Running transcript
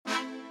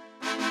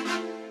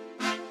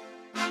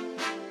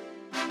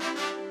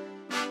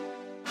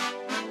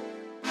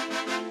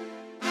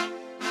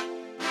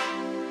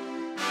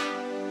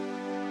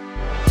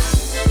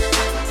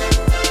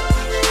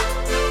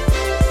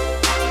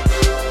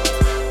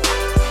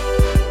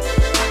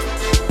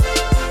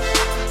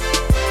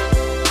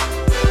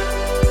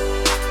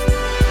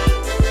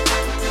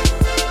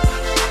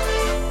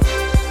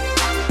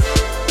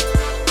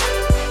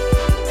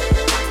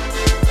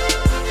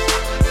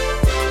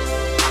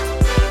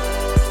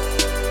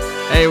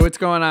Hey, what's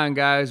going on,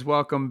 guys?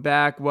 Welcome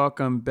back.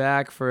 Welcome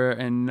back for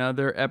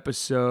another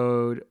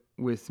episode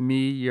with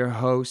me, your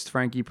host,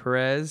 Frankie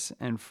Perez,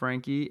 and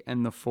Frankie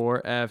and the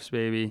 4Fs,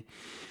 baby.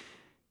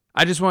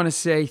 I just want to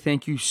say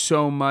thank you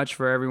so much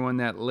for everyone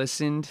that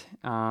listened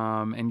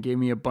and gave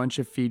me a bunch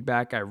of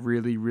feedback. I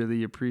really,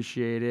 really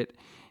appreciate it.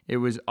 It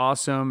was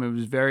awesome. It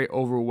was very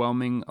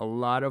overwhelming. A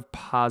lot of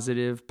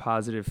positive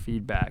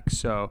feedback.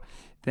 So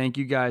thank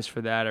you guys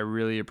for that. I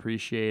really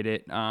appreciate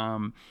it.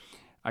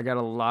 I got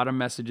a lot of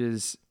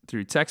messages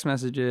through text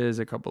messages,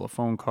 a couple of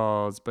phone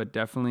calls, but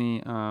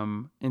definitely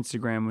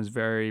Instagram was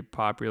very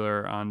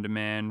popular on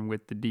demand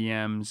with the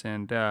DMs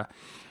and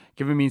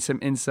giving me some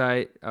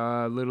insight,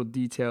 little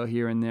detail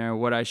here and there,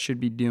 what I should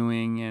be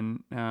doing,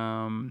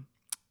 and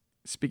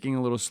speaking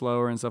a little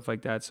slower and stuff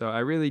like that. So I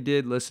really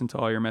did listen to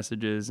all your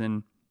messages,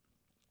 and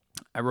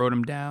I wrote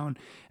them down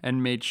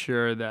and made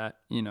sure that,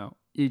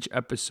 each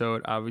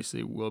episode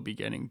obviously will be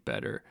getting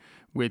better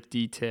with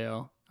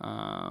detail.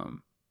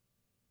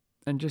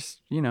 And just,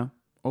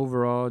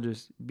 overall,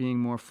 just being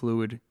more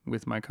fluid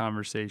with my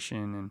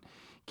conversation and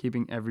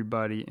keeping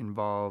everybody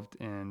involved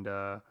and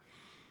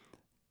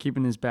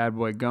keeping this bad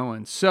boy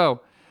going. So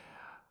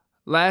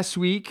last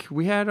week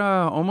we had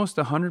almost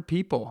 100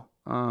 people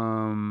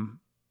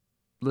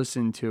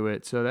listen to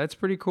it. So that's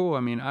pretty cool. I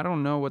mean, I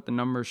don't know what the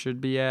number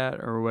should be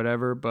at or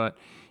whatever, but,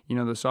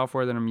 the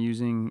software that I'm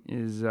using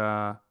is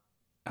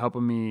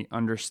helping me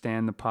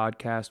understand the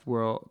podcast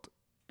world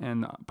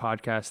and the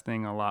podcast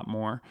thing a lot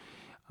more.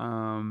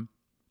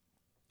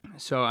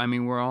 So, I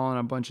mean, we're all on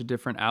a bunch of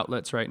different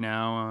outlets right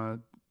now,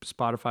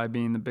 Spotify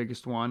being the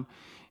biggest one.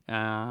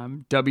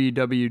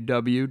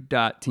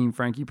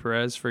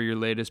 www.teamfrankieperez for your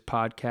latest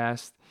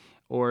podcast,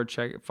 or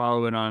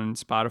follow it on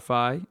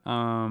Spotify.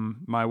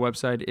 My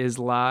website is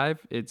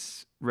live.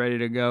 It's ready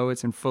to go.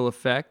 It's in full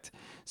effect.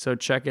 So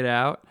check it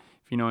out.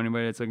 If you know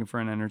anybody that's looking for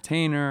an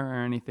entertainer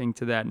or anything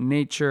to that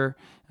nature,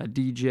 a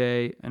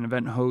DJ, an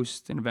event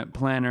host, an event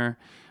planner,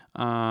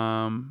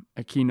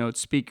 a keynote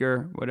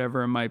speaker,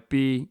 whatever it might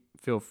be,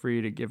 feel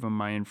free to give them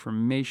my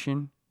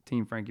information,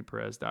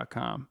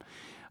 teamfrankieperez.com.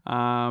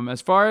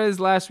 As far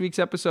as last week's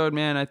episode,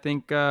 man, I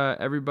think I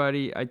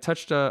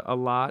touched a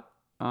lot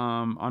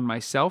on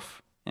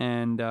myself,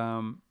 and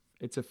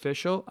it's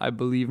official. I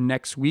believe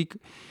next week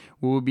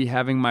we will be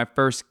having my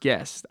first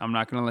guest. I'm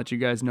not going to let you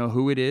guys know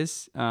who it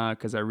is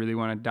because I really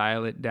want to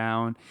dial it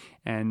down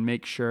and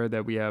make sure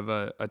that we have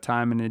a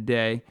time and a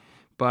day.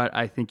 But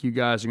I think you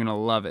guys are going to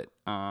love it.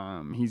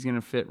 He's going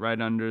to fit right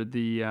under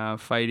the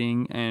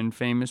fighting and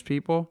famous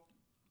people.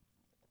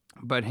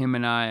 But him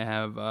and I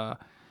have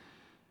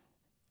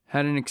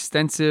had an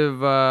extensive,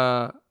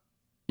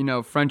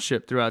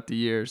 friendship throughout the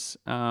years.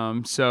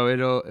 So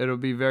it'll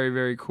be very,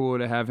 very cool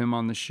to have him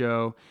on the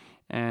show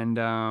and,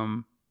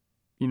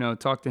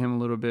 talk to him a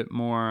little bit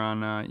more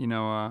on,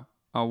 a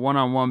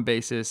one-on-one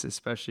basis,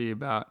 especially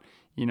about,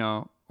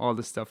 all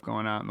the stuff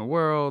going on in the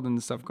world and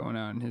the stuff going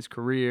on in his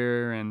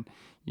career and,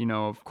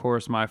 of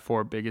course, my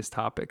 4 biggest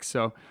topics.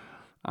 So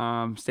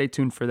stay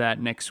tuned for that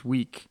next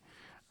week.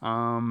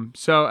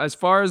 So as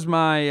far as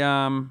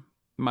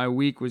my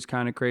week was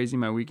kind of crazy.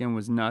 My weekend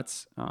was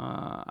nuts.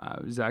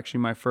 It was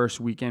actually my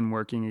first weekend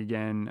working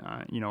again,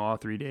 all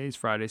 3 days,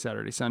 Friday,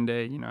 Saturday,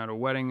 Sunday, at a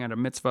wedding, at a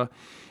mitzvah,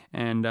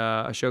 and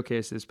a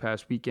showcase this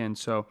past weekend.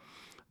 So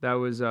that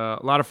was a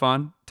lot of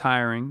fun,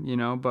 tiring,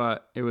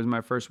 but it was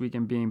my first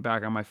weekend being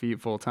back on my feet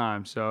full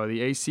time. So the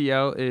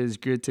ACL is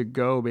good to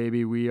go,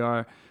 baby. We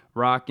are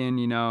rocking,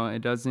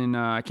 it doesn't,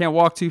 I can't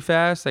walk too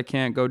fast. I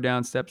can't go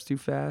down steps too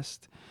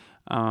fast.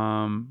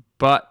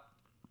 But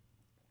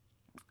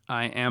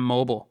I am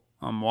mobile.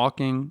 I'm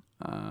walking.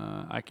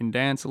 I can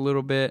dance a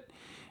little bit.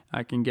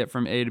 I can get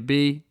from A to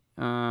B.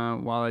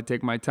 While I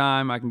take my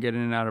time, I can get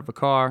in and out of a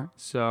car.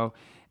 So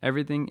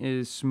everything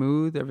is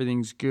smooth.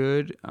 Everything's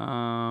good.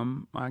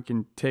 I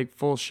can take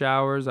full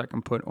showers. I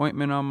can put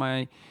ointment on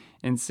my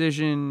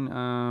incision,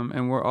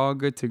 and we're all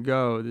good to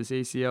go. This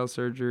ACL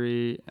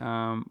surgery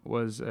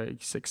was a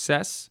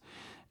success.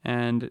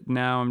 And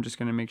now I'm just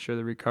going to make sure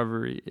the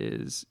recovery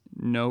is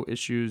no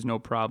issues, no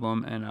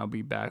problem, and I'll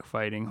be back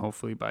fighting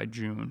hopefully by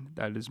June.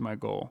 That is my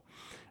goal.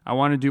 I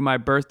want to do my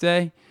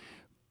birthday,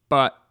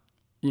 but,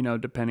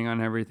 depending on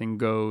how everything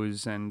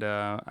goes, and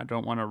I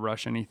don't want to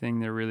rush anything.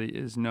 There really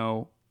is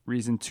no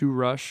reason to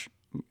rush.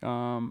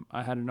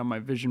 I had it on my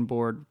vision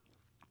board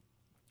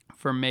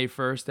for May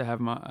 1st to have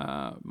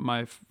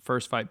my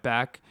first fight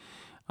back,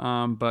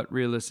 but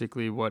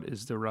realistically, what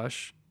is the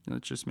rush?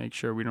 Let's just make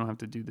sure we don't have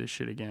to do this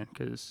shit again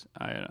because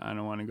I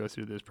don't want to go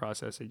through this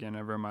process again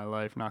ever in my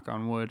life, knock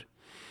on wood.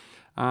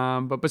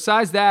 But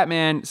besides that,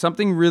 man,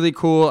 something really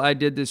cool I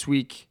did this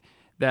week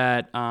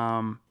that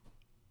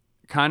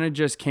kind of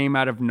just came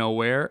out of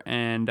nowhere,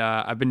 and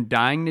I've been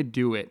dying to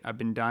do it. I've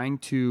been dying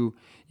to,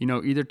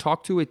 either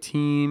talk to a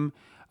team.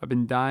 I've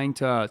been dying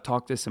to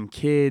talk to some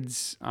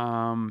kids.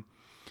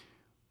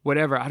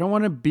 Whatever. I don't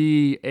want to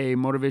be a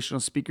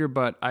motivational speaker,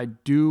 but I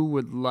do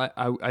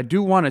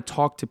want to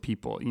talk to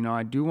people.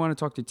 I do want to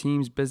talk to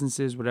teams,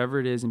 businesses, whatever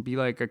it is, and be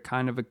like a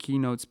kind of a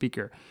keynote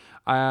speaker.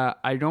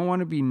 I don't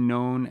want to be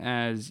known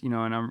as, and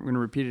I'm going to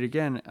repeat it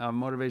again, a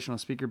motivational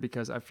speaker,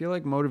 because I feel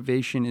like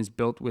motivation is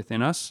built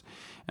within us.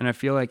 And I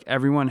feel like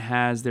everyone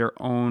has their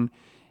own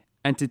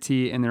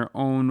entity and their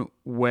own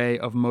way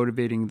of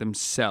motivating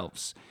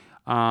themselves.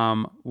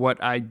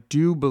 What I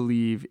do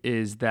believe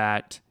is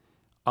that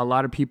a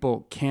lot of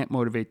people can't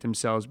motivate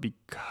themselves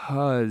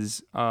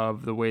because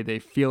of the way they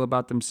feel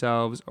about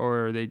themselves,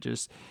 or they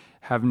just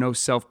have no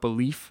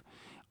self-belief.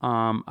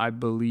 I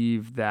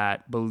believe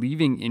that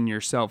believing in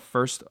yourself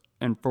first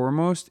and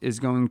foremost is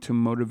going to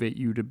motivate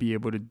you to be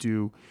able to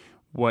do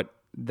what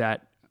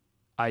that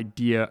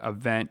idea,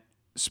 event,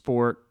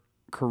 sport,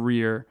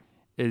 career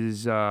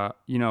is,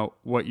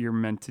 what you're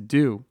meant to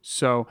do.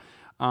 So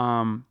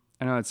I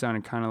know it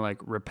sounded kind of like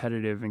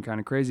repetitive and kind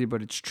of crazy,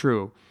 but it's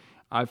true.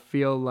 I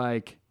feel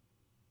like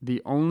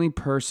the only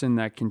person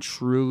that can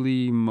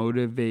truly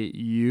motivate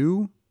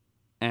you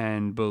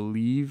and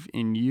believe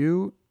in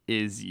you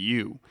is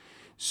you.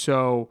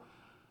 So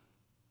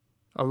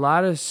a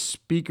lot of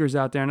speakers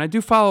out there, and I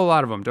do follow a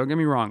lot of them, don't get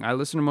me wrong. I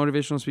listen to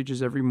motivational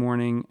speeches every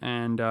morning,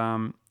 and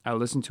I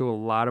listen to a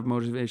lot of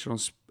motivational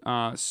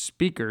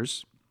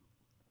speakers,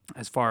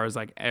 as far as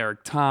like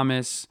Eric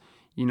Thomas,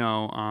 a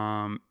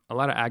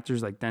lot of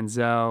actors like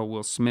Denzel,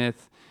 Will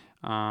Smith,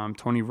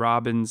 Tony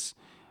Robbins,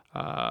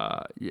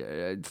 a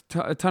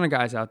ton of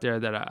guys out there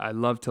that I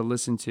love to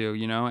listen to,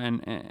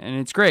 and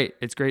it's great.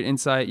 It's great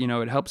insight.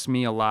 It helps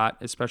me a lot,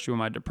 especially with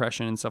my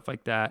depression and stuff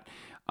like that.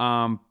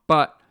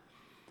 But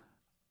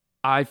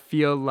I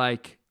feel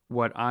like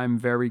what I'm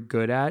very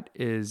good at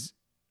is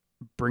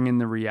bringing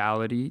the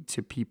reality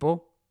to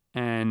people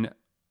and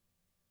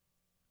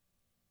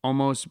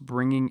almost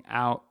bringing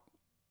out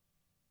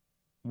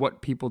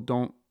what people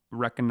don't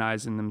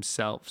recognize in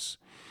themselves.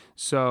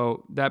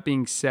 So that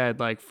being said,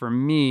 like for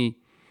me,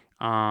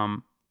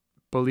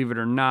 believe it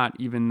or not,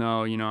 even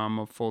though, I'm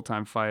a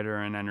full-time fighter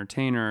and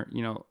entertainer,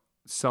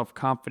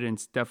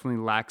 self-confidence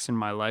definitely lacks in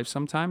my life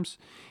sometimes.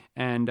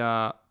 And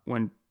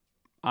when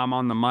I'm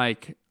on the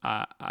mic,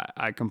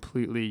 I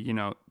completely,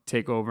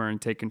 take over and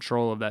take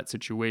control of that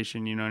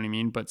situation. You know what I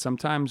mean? But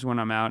sometimes when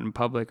I'm out in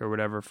public or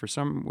whatever, for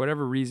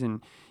whatever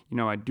reason,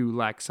 I do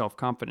lack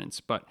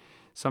self-confidence. But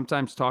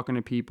sometimes talking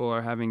to people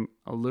or having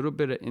a little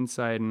bit of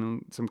insight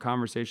and some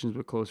conversations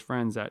with close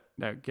friends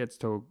that gets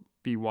to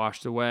be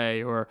washed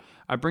away, or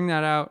I bring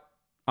that out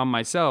on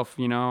myself,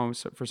 so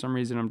for some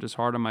reason I'm just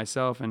hard on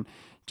myself, and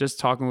just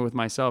talking with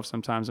myself,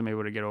 sometimes I'm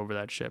able to get over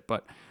that shit.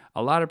 But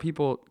a lot of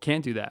people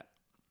can't do that.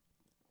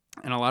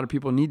 And a lot of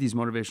people need these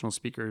motivational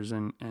speakers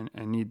and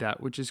need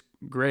that, which is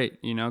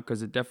great,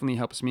 because it definitely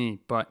helps me.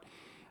 But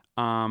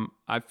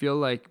I feel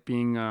like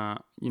being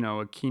a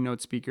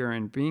keynote speaker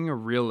and being a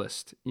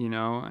realist,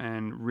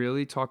 and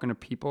really talking to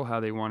people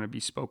how they want to be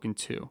spoken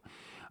to,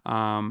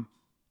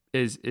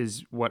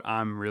 is what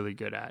I'm really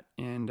good at.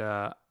 And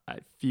I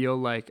feel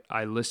like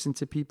I listen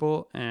to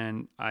people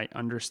and I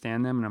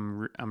understand them,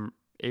 and I'm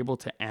able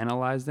to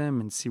analyze them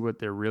and see what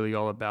they're really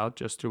all about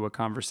just through a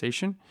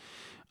conversation,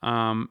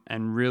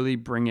 and really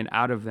bring it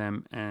out of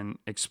them and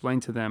explain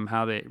to them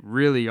how they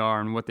really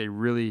are and what they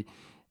really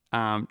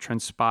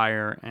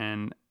transpire.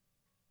 And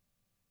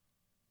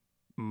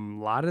a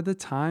lot of the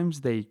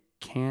times they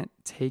can't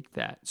take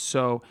that.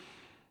 So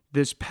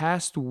this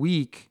past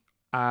week,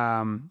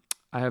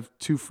 I have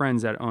two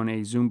friends that own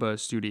a Zumba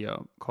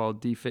studio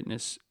called D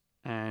Fitness,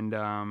 and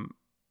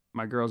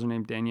my girls are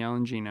named Danielle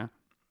and Gina,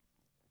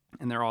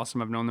 and they're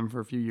awesome. I've known them for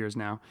a few years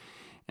now,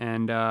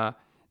 and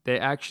they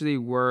actually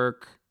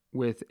work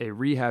with a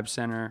rehab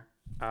center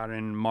out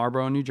in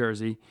Marlboro, New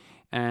Jersey,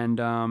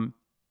 and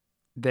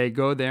they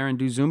go there and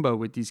do Zumba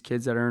with these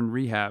kids that are in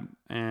rehab,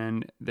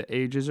 and the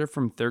ages are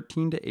from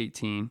 13 to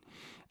 18,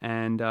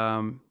 and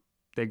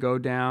they go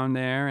down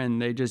there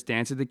and they just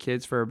dance with the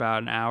kids for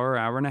about an hour,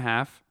 hour and a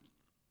half.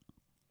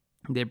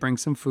 They bring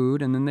some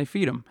food and then they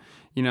feed them,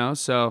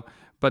 so,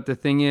 but the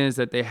thing is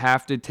that they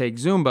have to take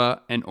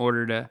Zumba in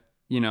order to,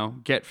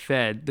 get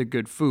fed the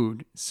good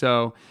food.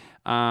 So,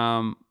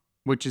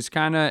 which is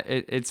kind of,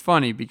 it's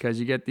funny because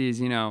you get these,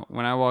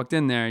 when I walked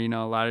in there, a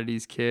lot of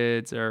these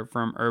kids are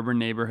from urban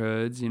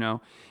neighborhoods, and,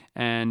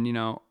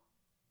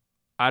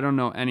 I don't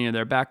know any of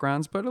their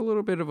backgrounds, but a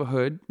little bit of a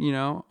hood,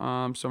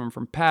 some are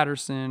from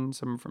Patterson,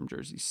 some are from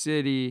Jersey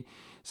City,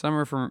 some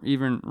are from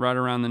even right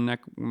around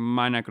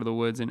my neck of the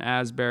woods in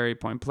Asbury,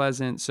 Point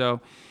Pleasant. So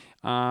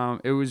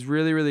it was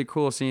really, really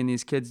cool seeing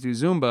these kids do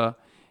Zumba.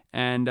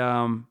 And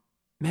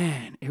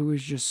man, it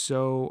was just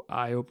so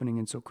eye-opening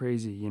and so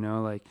crazy,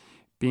 like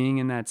being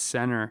in that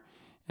center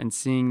and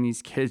seeing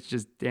these kids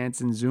just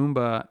dancing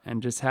Zumba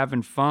and just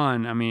having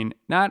fun. I mean,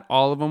 not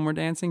all of them were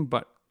dancing,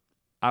 but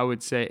I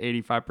would say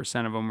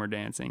 85% of them were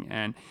dancing.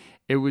 And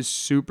it was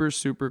super,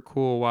 super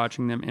cool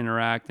watching them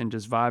interact and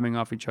just vibing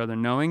off each other,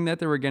 knowing that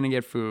they were going to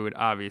get food,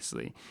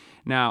 obviously.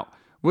 Now,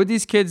 would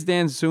these kids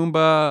dance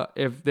Zumba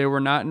if they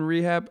were not in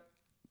rehab?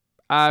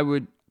 I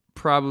would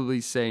probably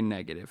say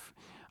negative.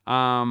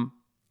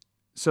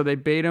 So they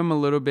bait them a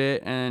little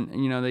bit, and,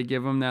 they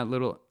give them that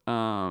little,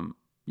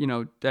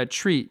 that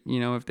treat,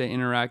 if they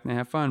interact and they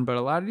have fun. But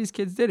a lot of these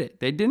kids did it.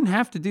 They didn't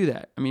have to do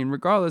that. I mean,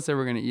 regardless, they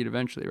were going to eat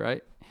eventually,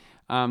 right?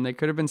 They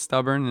could have been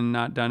stubborn and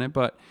not done it,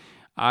 but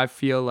I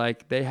feel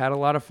like they had a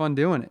lot of fun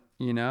doing it,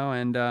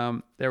 and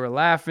they were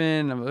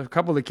laughing. A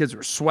couple of the kids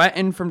were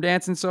sweating from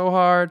dancing so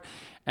hard.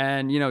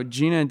 And,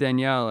 Gina and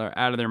Danielle are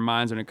out of their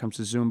minds when it comes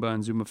to Zumba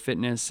and Zumba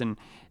fitness, and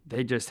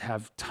they just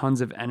have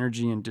tons of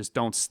energy and just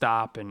don't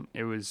stop. And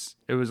it was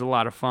a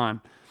lot of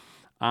fun.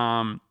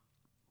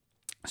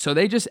 So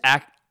they just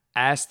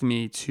asked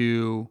me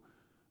to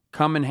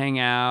come and hang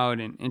out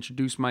and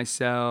introduce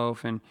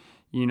myself. And,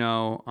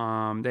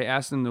 they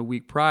asked them the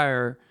week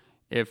prior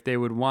if they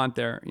would want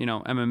their,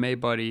 MMA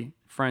buddy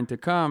friend to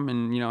come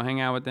and,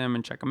 hang out with them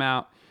and check them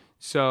out.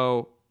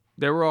 So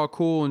they were all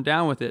cool and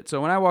down with it.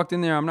 So when I walked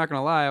in there, I'm not going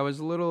to lie, I was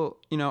a little,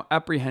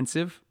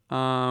 apprehensive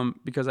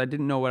because I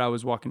didn't know what I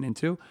was walking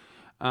into.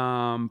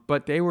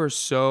 But they were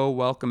so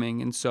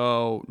welcoming and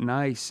so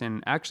nice.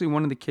 And actually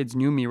one of the kids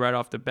knew me right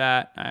off the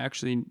bat. I've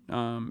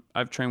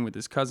trained with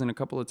his cousin a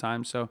couple of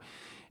times. So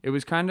it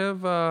was kind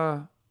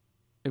of,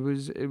 it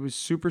was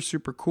super,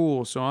 super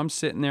cool. So I'm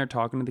sitting there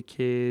talking to the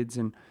kids,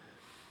 and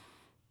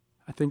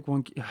I think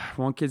one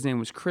kid's name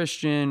was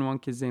Christian. One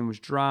kid's name was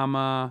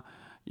Drama.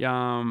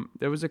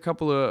 There was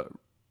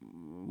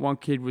one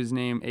kid was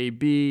named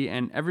AB,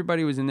 and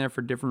everybody was in there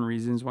for different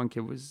reasons. One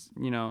kid was,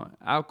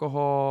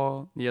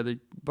 alcohol.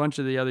 Bunch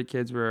of the other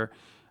kids were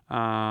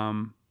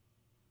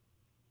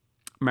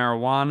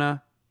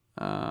marijuana.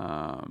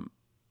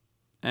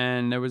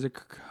 And there was a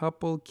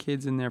couple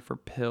kids in there for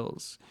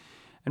pills.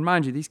 And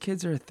mind you, these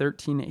kids are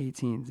 13 to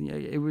 18.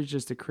 It was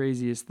just the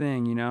craziest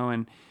thing,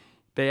 and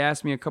they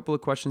asked me a couple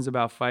of questions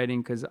about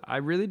fighting because I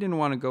really didn't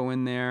want to go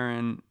in there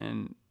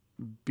and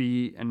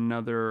be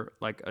another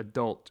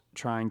adult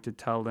trying to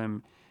tell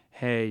them,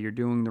 hey, you're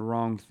doing the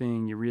wrong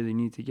thing. You really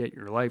need to get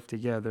your life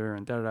together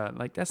and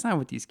da-da-da. That's not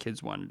what these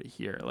kids wanted to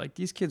hear.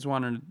 These kids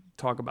wanted to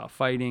talk about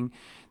fighting.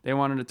 They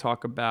wanted to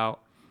talk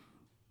about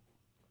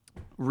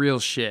real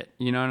shit.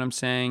 You know what I'm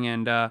saying?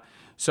 And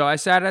so I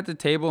sat at the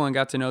table and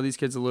got to know these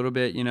kids a little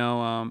bit,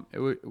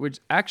 which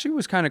actually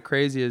was kind of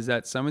crazy is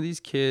that some of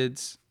these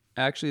kids,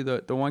 actually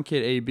the one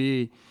kid,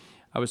 AB,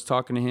 I was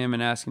talking to him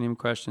and asking him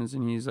questions,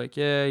 and he's like,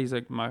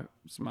 it's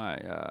my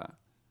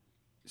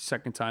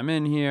second time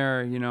in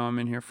here. I'm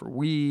in here for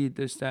weed,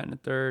 this, that, and the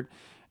third.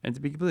 And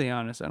to be completely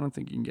honest, I don't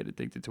think you can get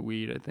addicted to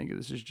weed. I think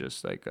this is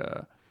just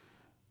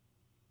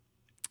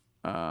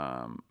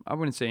I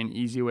wouldn't say an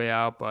easy way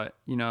out, but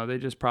they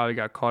just probably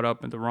got caught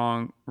up with the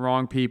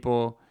wrong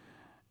people,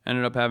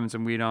 ended up having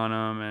some weed on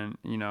them, and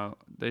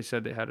they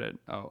said they had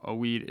a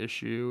weed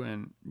issue,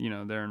 and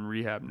they're in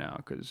rehab now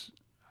because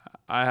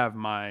I have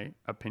my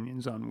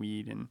opinions on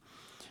weed, and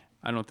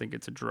I don't think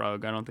it's a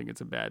drug. I don't think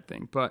it's a bad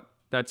thing, but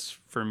that's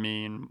for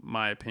me and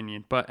my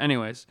opinion. But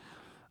anyways,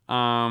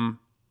 so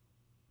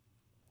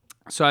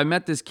I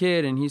met this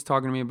kid, and he's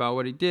talking to me about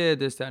what he did,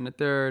 this, that, and the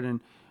third,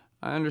 and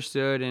I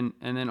understood, and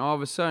then all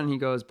of a sudden he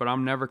goes, but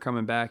I'm never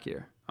coming back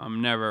here.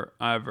 I'm never,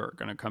 ever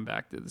going to come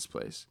back to this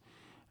place.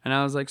 And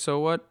I was like, so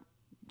what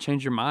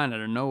changed your mind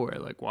out of nowhere?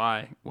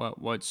 Why?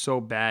 What's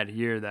so bad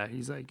here that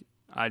he's like,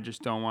 I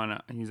just don't want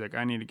to, he's like,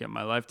 I need to get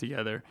my life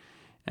together,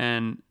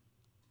 and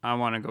I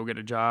want to go get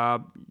a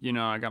job.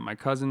 I got my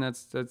cousin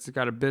that's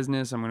got a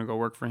business. I'm going to go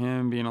work for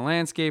him, being a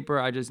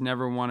landscaper. I just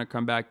never want to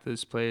come back to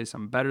this place.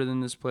 I'm better than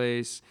this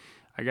place.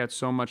 I got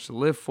so much to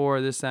live for,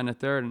 this, that, and the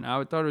third. And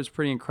I thought it was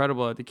pretty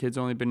incredible that the kid's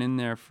only been in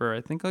there for,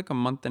 I think, a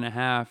month and a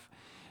half.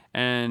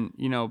 And,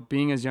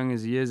 being as young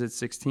as he is at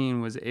 16,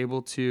 was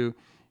able to,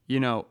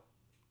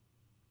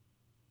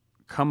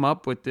 come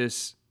up with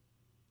this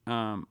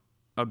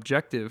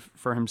objective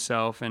for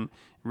himself and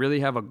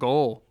really have a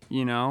goal,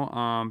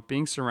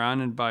 being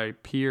surrounded by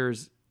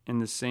peers in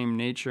the same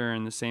nature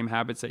and the same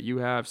habits that you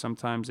have.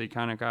 Sometimes they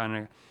kind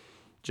of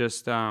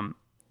just,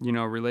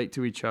 relate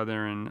to each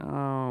other, and,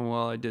 oh,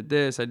 well, I did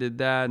this, I did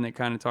that. And they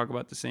kind of talk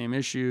about the same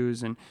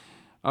issues, and,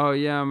 oh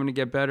yeah, I'm going to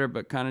get better,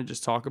 but kind of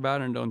just talk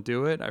about it and don't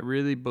do it. I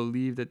really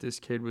believe that this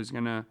kid was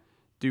going to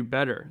do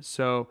better.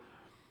 So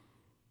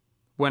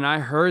when I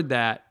heard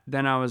that,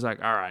 then I was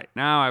like, all right,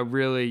 now I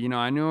really,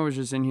 I knew I was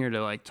just in here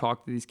to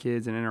talk to these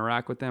kids and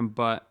interact with them,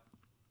 but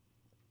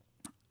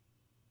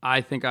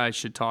I think I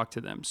should talk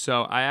to them.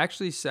 So I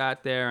actually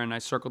sat there and I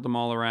circled them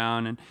all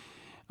around, and,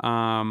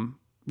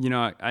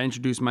 I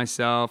introduced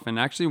myself, and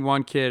actually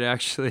one kid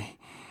actually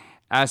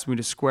asked me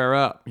to square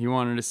up. He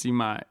wanted to see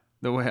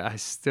the way I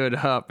stood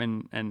up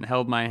and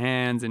held my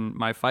hands in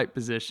my fight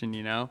position,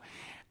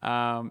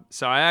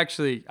 So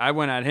I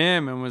went at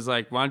him and was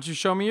like, why don't you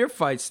show me your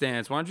fight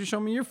stance? Why don't you show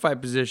me your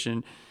fight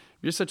position?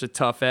 You're such a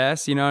tough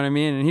ass, you know what I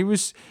mean? And he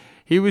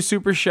was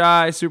super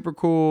shy, super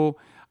cool.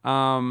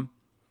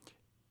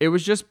 It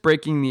was just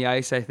breaking the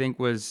ice, I think,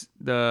 was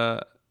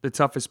the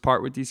toughest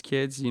part with these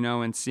kids,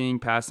 and seeing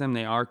past them.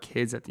 They are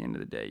kids at the end of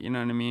the day, you know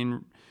what I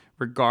mean?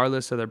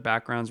 Regardless of their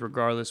backgrounds,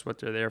 regardless what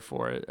they're there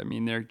for. I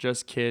mean, they're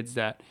just kids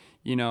that,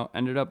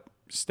 ended up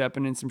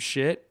stepping in some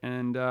shit,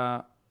 and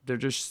they're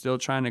just still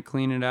trying to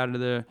clean it out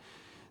of the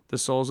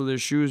soles of their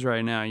shoes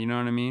right now, you know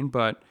what I mean?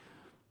 But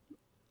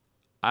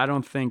I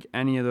don't think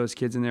any of those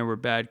kids in there were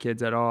bad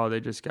kids at all. They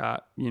just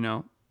got,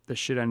 the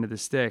shit end of the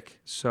stick.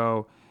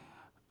 So,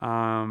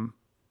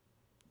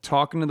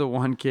 talking to the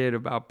one kid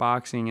about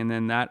boxing, and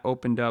then that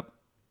opened up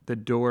the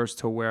doors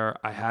to where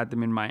I had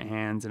them in my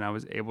hands and I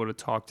was able to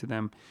talk to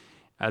them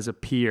as a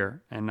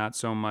peer and not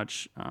so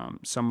much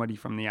somebody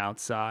from the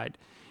outside.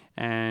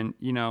 And,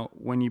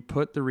 when you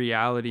put the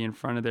reality in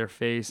front of their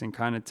face and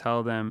kind of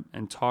tell them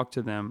and talk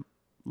to them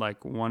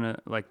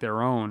like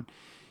their own,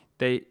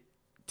 they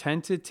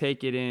tend to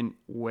take it in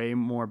way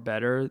more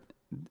better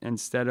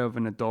instead of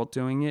an adult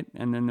doing it,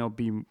 and then they'll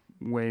be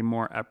way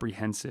more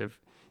apprehensive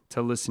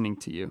to listening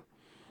to you.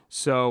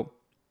 So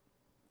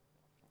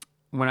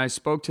when I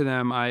spoke to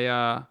them,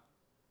 I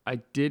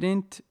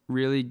didn't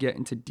really get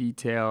into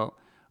detail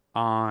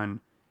on,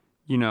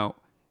 you're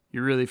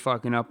really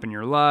fucking up in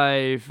your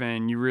life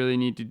and you really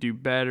need to do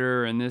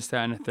better and this,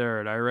 that, and the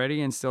third. I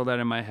already instilled that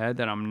in my head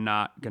that I'm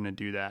not going to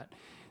do that.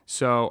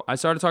 So I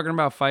started talking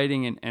about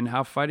fighting and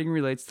how fighting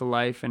relates to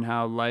life and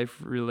how life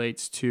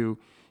relates to,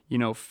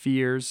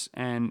 fears,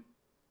 and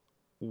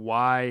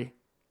why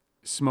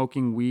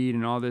smoking weed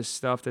and all this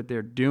stuff that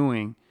they're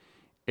doing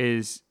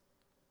is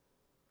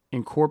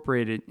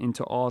incorporated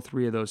into all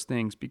three of those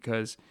things.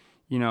 Because,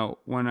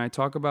 when I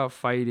talk about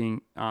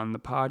fighting on the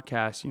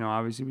podcast,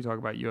 obviously we talk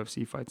about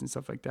UFC fights and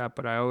stuff like that,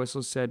 but I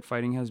also said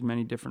fighting has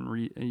many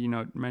different,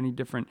 many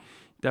different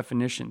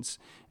definitions,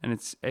 and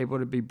it's able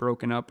to be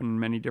broken up in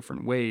many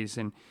different ways.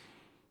 And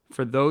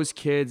for those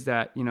kids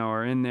that,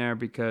 are in there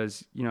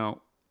because,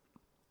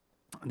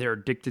 they're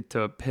addicted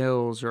to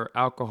pills or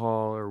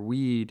alcohol or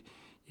weed,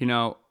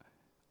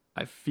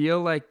 I feel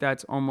like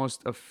that's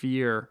almost a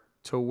fear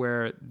to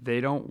where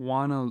they don't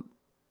want to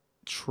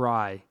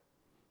try.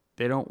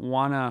 They don't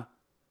want a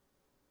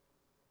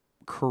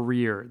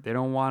career. They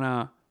don't want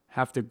to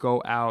have to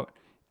go out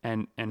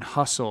and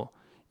hustle,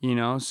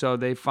 So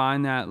they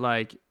find that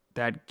like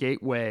that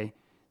gateway,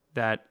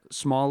 that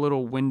small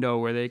little window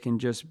where they can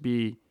just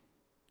be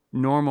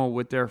normal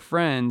with their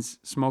friends,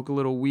 smoke a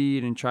little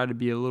weed and try to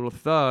be a little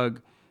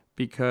thug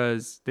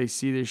because they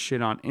see this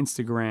shit on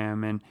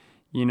Instagram and,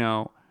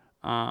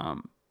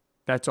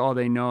 that's all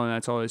they know and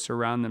that's all they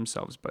surround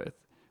themselves with.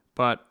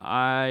 But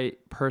I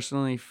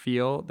personally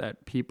feel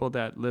that people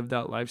that live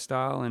that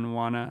lifestyle and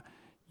want to,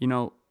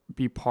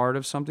 be part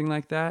of something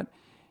like that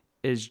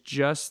is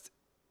just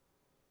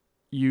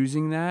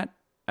using that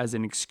as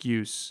an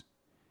excuse.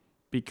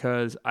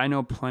 Because I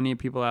know plenty of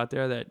people out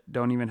there that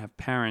don't even have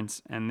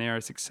parents and they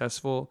are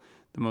successful,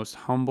 the most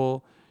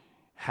humble,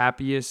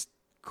 happiest,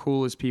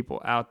 coolest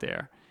people out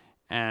there.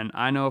 And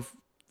I know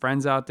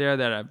friends out there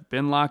that have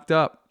been locked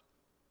up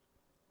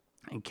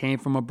and came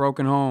from a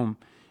broken home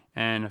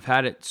and have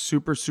had it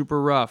super, super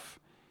rough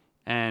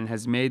and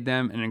has made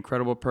them an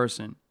incredible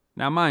person.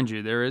 Now, mind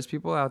you, there is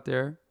people out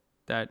there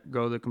that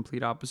go the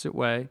complete opposite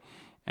way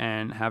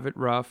and have it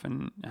rough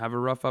and have a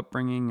rough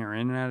upbringing or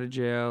in and out of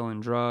jail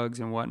and drugs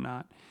and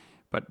whatnot.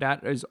 But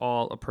that is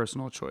all a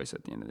personal choice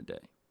at the end of the day.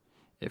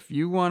 If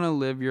you want to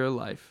live your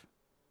life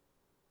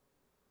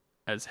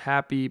as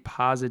happy,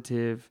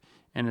 positive,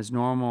 and as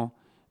normal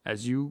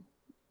as you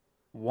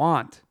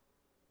want,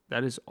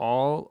 that is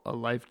all a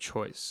life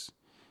choice.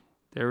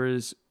 There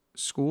is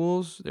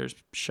schools, there's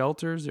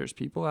shelters, there's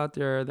people out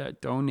there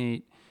that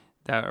donate,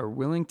 that are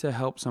willing to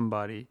help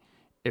somebody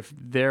if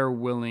they're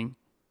willing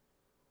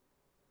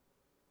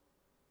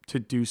to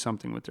do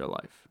something with their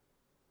life.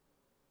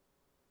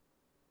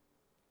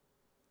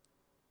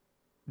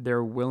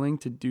 They're willing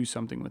to do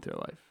something with their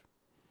life.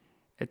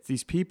 It's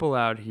these people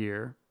out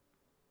here,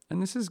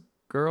 and this is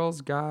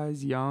girls,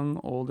 guys, young,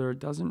 older,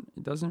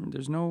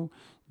 there's no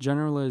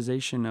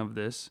generalization of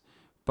this,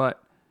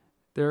 but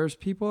there's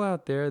people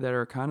out there that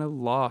are kind of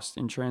lost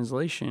in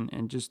translation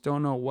and just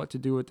don't know what to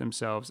do with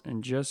themselves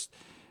and just,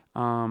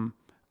 I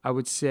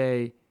would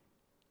say,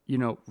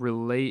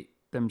 relate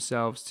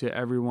themselves to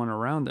everyone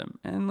around them.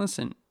 And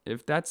listen,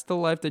 if that's the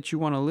life that you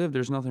want to live,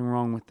 there's nothing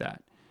wrong with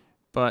that.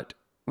 But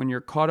when you're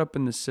caught up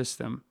in the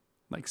system,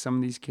 like some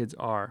of these kids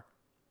are,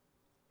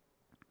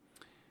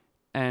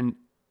 and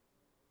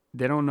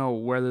they don't know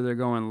whether they're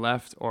going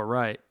left or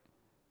right,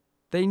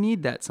 they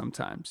need that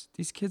sometimes.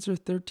 These kids are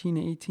 13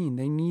 to 18.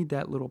 They need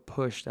that little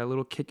push, that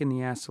little kick in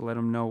the ass to let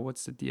them know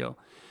what's the deal.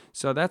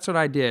 So that's what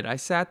I did. I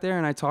sat there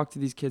and I talked to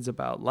these kids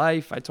about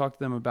life. I talked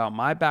to them about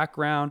my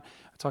background.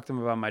 I talked to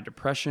them about my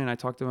depression. I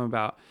talked to them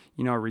about,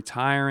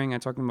 retiring. I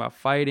talked to them about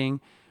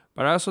fighting.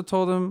 But I also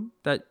told them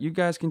that you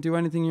guys can do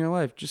anything in your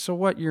life. Just so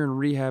what, you're in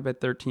rehab at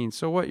 13.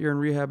 So what, you're in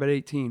rehab at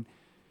 18.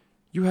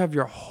 You have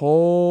your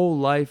whole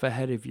life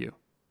ahead of you.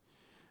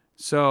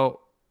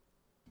 So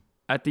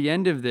at the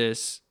end of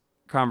this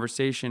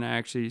conversation, I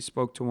actually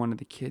spoke to one of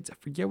the kids. I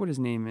forget what his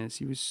name is.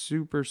 He was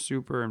super,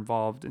 super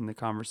involved in the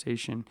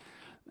conversation.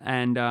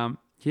 And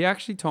he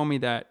actually told me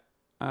that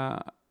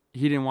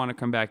he didn't want to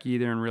come back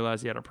either and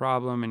realized he had a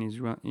problem, and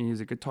he's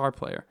a guitar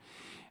player.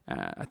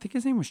 I think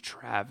his name was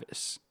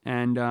Travis.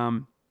 And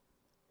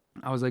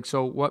I was like,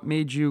 so what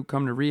made you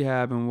come to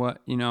rehab, and what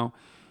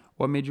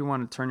made you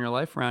want to turn your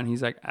life around?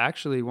 He's like,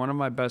 actually, one of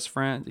my best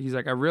friends, he's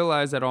like, I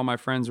realized that all my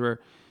friends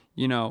were,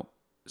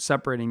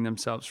 separating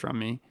themselves from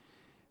me.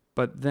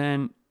 But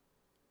then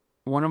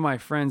one of my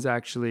friends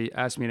actually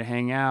asked me to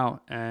hang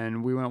out,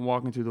 and we went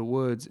walking through the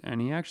woods, and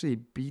he actually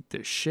beat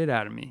the shit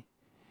out of me.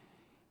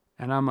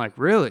 And I'm like,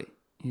 really?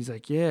 He's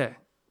like, yeah.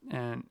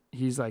 And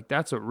he's like,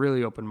 that's what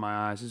really opened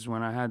my eyes, is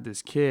when I had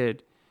this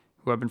kid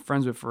who I've been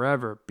friends with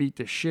forever beat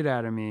the shit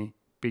out of me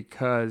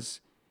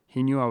because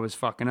he knew I was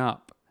fucking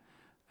up.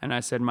 And I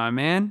said, my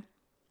man,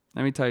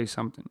 let me tell you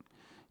something.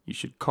 You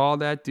should call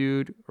that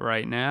dude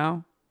right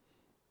now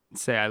and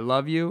say, I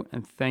love you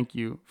and thank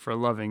you for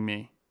loving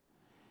me.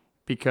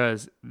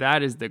 Because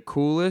that is the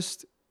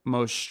coolest,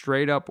 most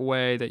straight up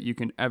way that you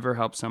can ever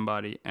help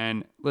somebody.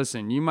 And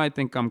listen, you might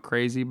think I'm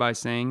crazy by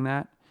saying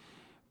that,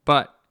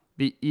 but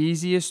the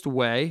easiest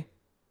way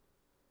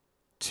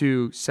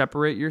to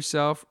separate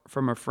yourself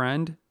from a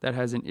friend that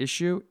has an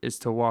issue is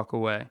to walk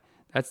away.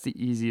 That's the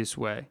easiest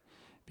way.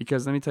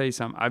 Because let me tell you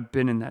something, I've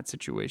been in that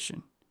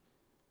situation.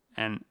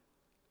 And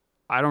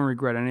I don't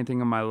regret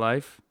anything in my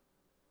life.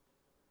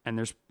 And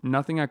there's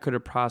nothing I could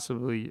have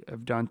possibly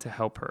have done to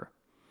help her.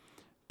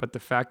 But the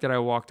fact that I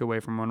walked away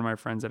from one of my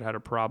friends that had a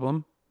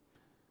problem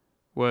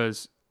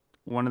was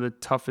one of the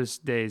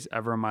toughest days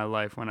ever in my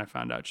life when I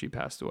found out she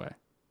passed away.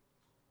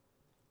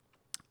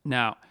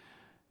 Now,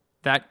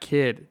 that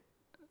kid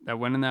that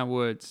went in the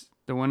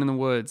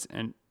woods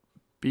and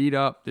beat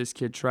up this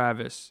kid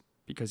Travis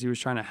because he was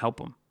trying to help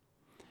him.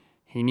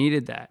 He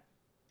needed that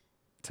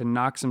to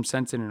knock some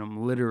sense into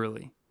him,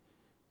 literally.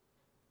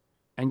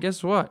 And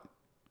guess what?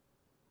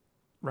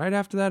 Right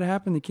after that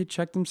happened, the kid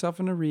checked himself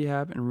into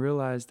rehab and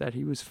realized that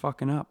he was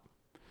fucking up.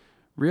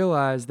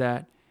 Realized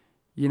that,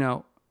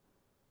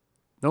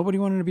 nobody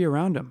wanted to be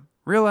around him.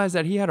 Realized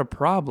that he had a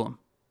problem.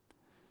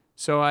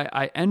 So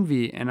I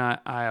envy and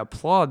I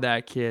applaud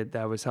that kid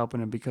that was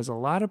helping him, because a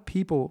lot of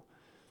people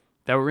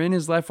that were in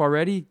his life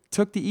already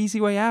took the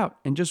easy way out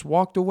and just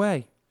walked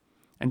away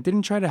and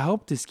didn't try to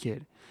help this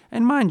kid.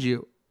 And mind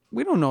you,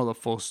 we don't know the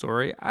full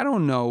story. I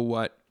don't know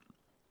what,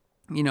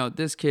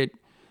 this kid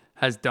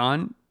has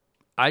done.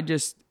 I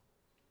just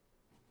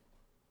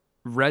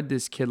read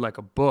this kid like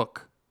a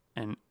book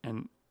and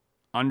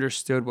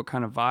understood what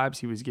kind of vibes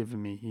he was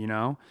giving me,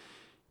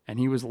 and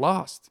he was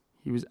lost.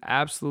 He was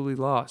absolutely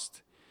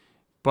lost.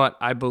 But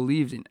I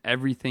believed in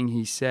everything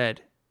he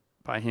said,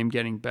 by him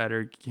getting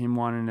better, him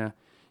wanting to,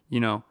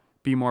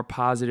 be more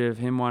positive,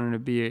 him wanting to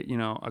be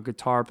a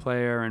guitar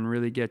player and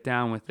really get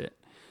down with it.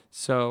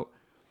 So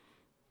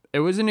it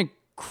was an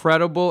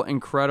incredible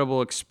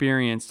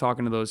experience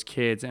talking to those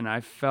kids, and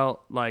I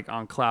felt like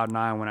on cloud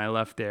nine when I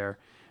left there,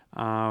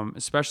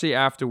 especially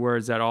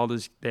afterwards, that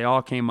they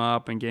all came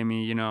up and gave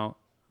me,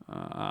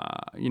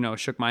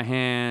 shook my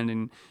hand,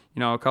 and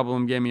a couple of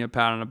them gave me a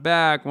pat on the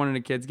back. One of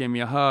the kids gave me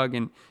a hug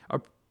and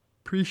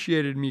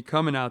appreciated me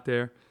coming out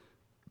there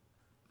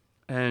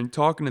and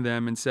talking to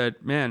them, and said,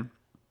 man,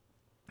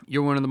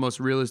 you're one of the most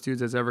realest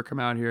dudes that's ever come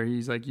out here.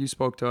 He's like, you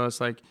spoke to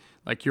us like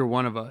you're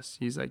one of us.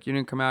 He's like, you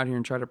didn't come out here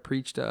and try to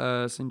preach to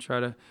us and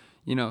try to,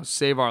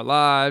 save our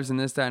lives and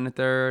this, that, and the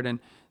third. And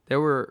they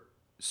were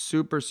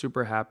super,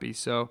 super happy.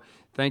 So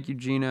thank you,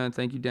 Gina, and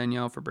thank you,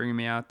 Danielle, for bringing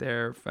me out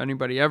there. If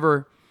anybody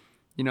ever,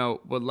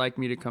 would like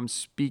me to come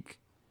speak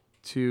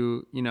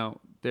to,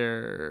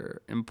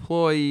 their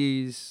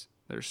employees,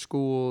 their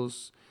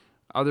schools,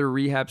 other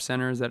rehab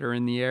centers that are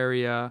in the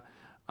area,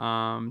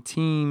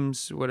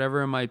 teams,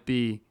 whatever it might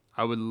be,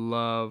 I would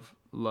love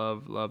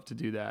to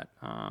do that.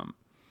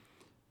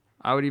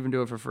 I would even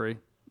do it for free,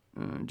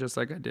 just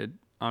like I did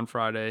on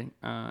Friday.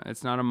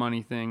 It's not a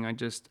money thing.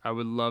 I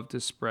would love to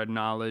spread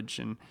knowledge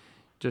and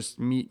just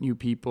meet new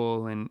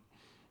people and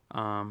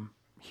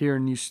hear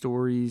new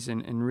stories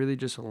and really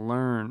just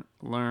learn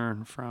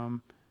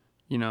from,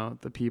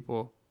 the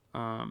people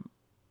in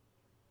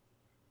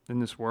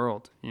this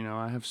world.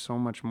 I have so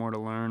much more to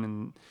learn,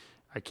 and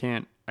I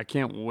can't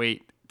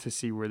wait to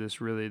see where this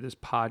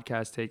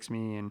podcast takes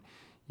me, and,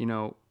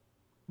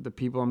 the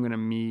people I'm going to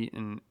meet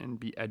and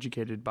be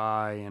educated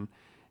by. And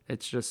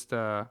it's just,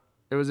 it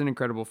was an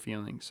incredible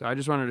feeling. So I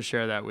just wanted to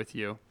share that with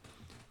you.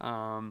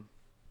 But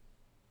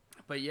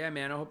yeah,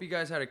 man, I hope you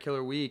guys had a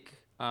killer week.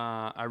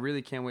 I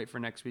really can't wait for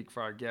next week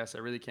for our guests. I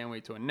really can't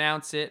wait to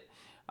announce it.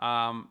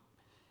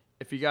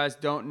 If you guys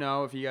don't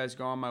know, if you guys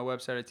go on my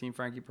website at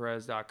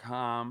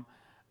teamfrankieperez.com,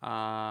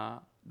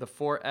 the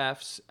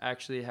 4Fs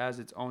actually has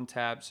its own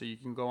tab, so you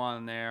can go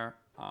on there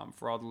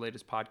for all the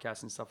latest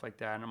podcasts and stuff like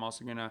that. And I'm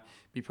also going to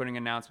be putting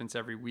announcements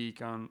every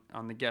week on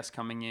the guests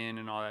coming in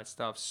and all that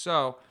stuff.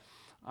 So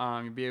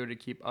you'll be able to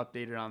keep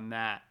updated on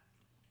that.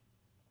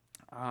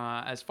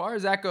 As far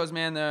as that goes,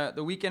 man,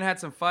 the weekend had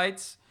some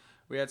fights.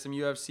 We had some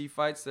UFC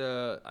fights.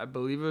 I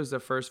believe it was the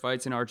first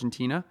fights in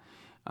Argentina.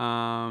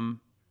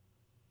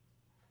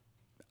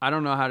 I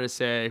don't know how to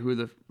say who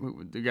the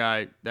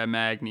guy that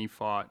Magny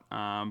fought,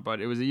 but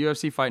it was a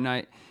UFC fight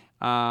night.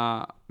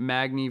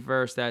 Magny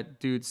versus that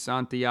dude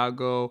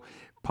Santiago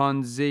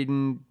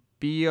Ponzinibbio.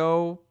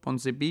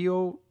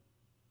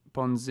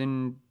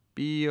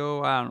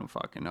 I don't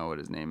fucking know what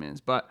his name is,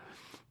 but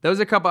there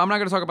was a couple. I'm not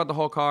going to talk about the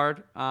whole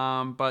card,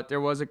 but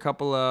there was a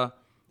couple of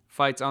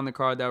fights on the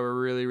card that were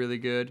really, really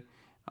good.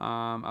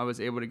 I was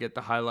able to get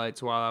the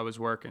highlights while I was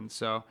working.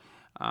 So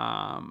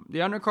the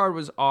undercard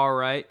was all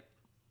right.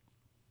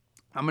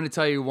 I'm going to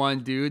tell you one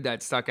dude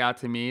that stuck out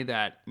to me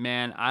that,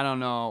 man, I don't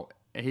know.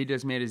 He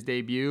just made his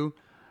debut.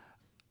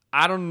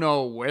 I don't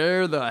know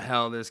where the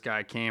hell this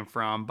guy came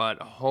from, but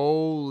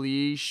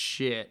holy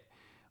shit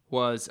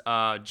was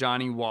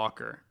Johnny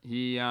Walker.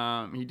 He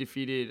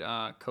defeated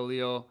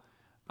Khalil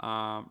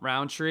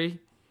Roundtree.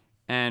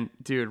 And,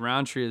 dude,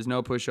 Roundtree is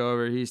no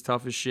pushover. He's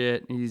tough as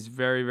shit. He's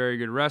very, very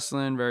good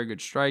wrestling, very good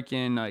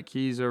striking. Like,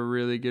 he's a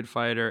really good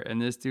fighter. And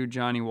this dude,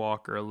 Johnny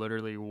Walker,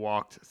 literally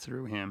walked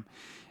through him.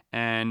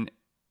 And,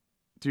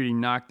 dude, he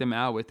knocked him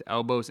out with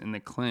elbows in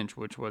the clinch,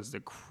 which was the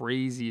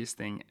craziest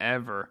thing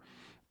ever.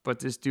 But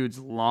this dude's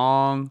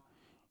long,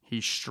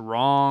 he's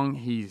strong,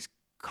 he's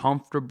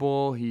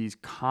comfortable, he's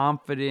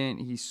confident,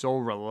 he's so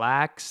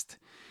relaxed.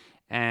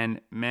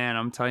 And, man,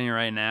 I'm telling you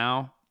right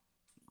now,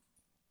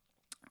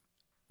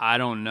 I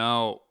don't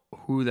know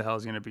who the hell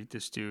is going to beat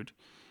this dude.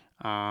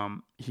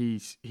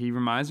 He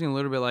reminds me a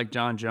little bit like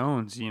John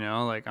Jones,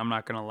 like, I'm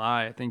not going to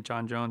lie. I think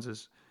John Jones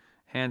is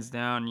hands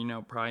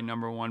down, probably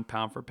number one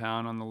pound for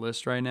pound on the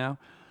list right now.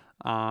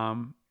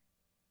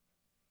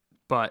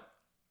 But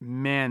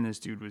man, this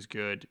dude was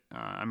good.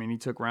 He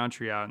took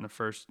Roundtree out in the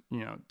first,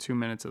 2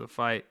 minutes of the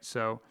fight.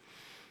 So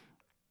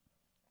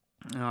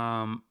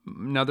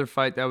another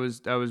fight that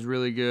was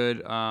really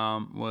good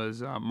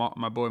was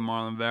my boy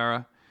Marlon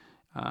Vera.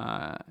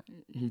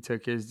 He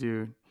took his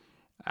dude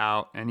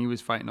out, and he was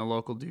fighting a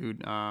local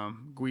dude,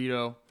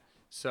 Guido.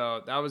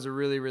 So that was a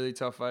really, really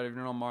tough fight. If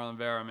you know Marlon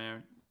Vera,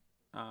 man.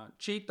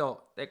 Cheeto.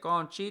 They call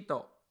him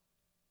Cheeto.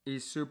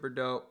 He's super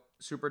dope,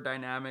 super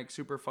dynamic,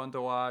 super fun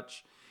to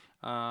watch.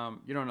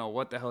 You don't know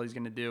what the hell he's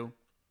going to do.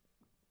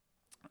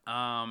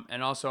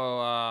 And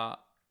also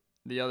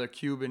the other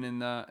Cuban in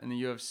the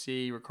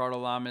UFC, Ricardo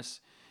Lamas,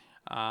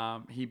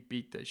 he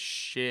beat the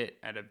shit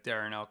out of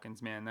Darren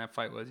Elkins, man. That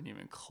fight wasn't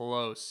even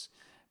close.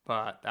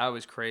 But that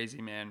was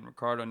crazy, man.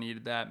 Ricardo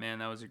needed that, man.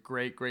 That was a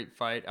great, great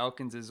fight.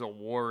 Elkins is a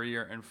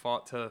warrior and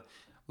fought to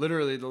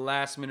literally the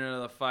last minute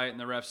of the fight, and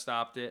the ref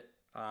stopped it.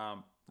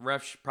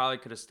 Ref probably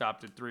could have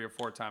stopped it 3 or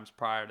 4 times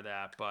prior to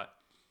that,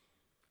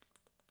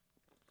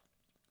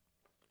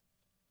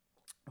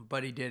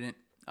 but he didn't.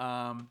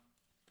 Man,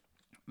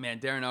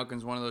 Darren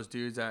Elkins is one of those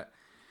dudes that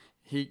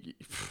he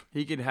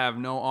could have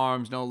no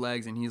arms, no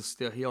legs, and he'll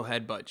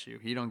headbutt you.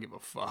 He don't give a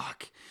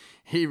fuck.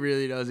 He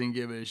really doesn't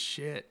give a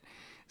shit.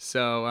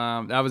 So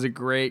that was a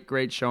great,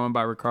 great showing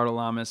by Ricardo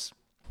Lamas.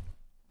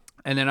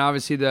 And then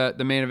obviously the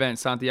main event,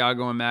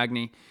 Santiago and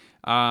Magny.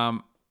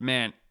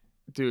 Man,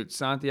 dude,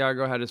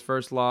 Santiago had his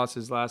first loss,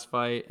 his last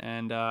fight,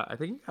 and I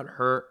think he got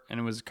hurt, and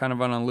it was kind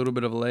of on a little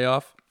bit of a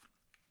layoff.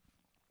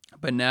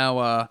 But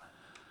now,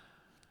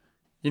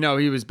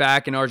 he was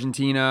back in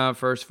Argentina,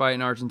 first fight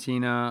in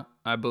Argentina,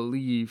 I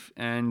believe.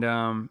 And,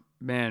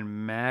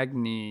 man,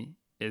 Magny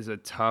is a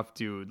tough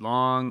dude.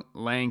 Long,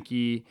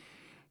 lanky,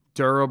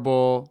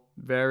 durable,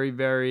 very,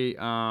 very,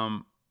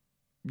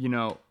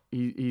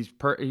 he's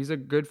a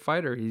good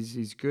fighter.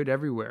 He's good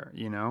everywhere,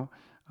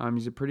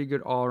 He's a pretty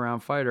good all-around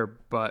fighter.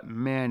 But,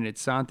 man,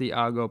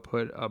 Santiago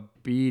put a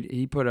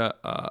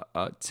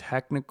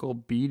technical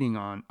beating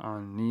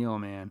on Neal,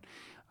 man.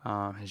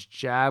 His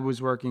jab was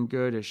working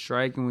good. His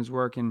striking was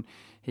working.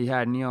 He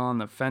had Neal on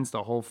the fence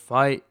the whole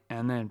fight.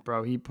 And then,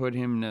 bro, he put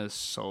him to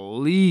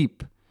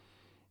sleep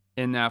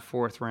in that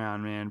 4th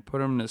round, man. Put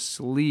him to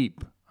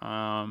sleep.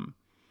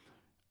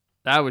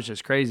 That was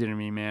just crazy to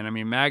me, man.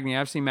 Magny,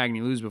 I've seen Magny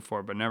lose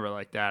before, but never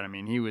like that.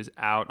 He was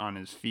out on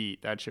his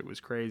feet. That shit was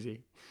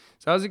crazy.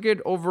 So that was a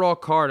good overall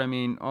card.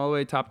 All the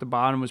way top to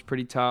bottom was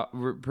pretty tough,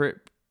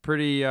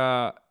 pretty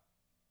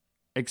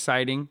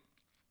exciting.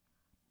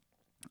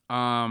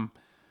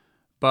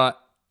 But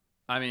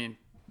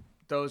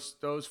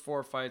those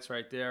 4 fights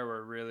right there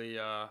were really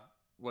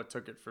what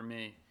took it for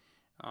me.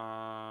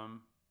 I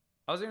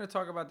was going to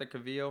talk about the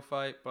Cavillo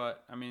fight,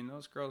 but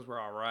those girls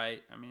were all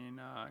right.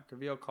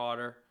 Cavillo caught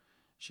her.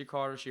 She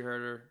caught her, she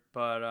hurt her,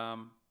 but I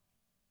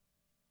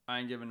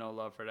ain't giving no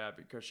love for that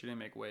because she didn't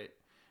make weight.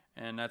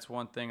 And that's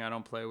one thing I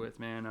don't play with,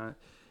 man.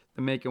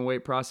 The making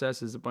weight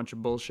process is a bunch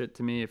of bullshit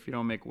to me. If you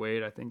don't make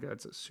weight, I think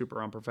that's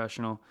super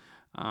unprofessional.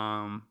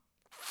 And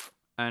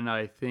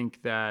I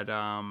think that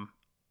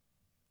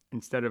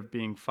instead of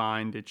being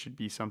fined, it should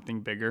be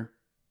something bigger,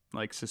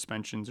 like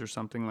suspensions or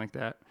something like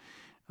that.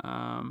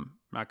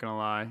 Not going to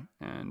lie.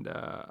 And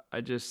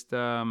I just,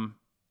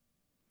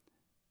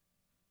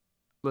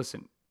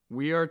 listen,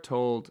 we are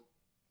told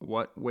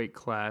what weight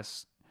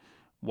class,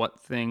 what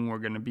thing we're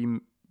going to be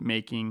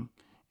making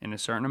in a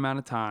certain amount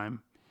of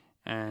time.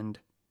 And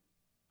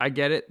I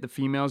get it. The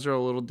females are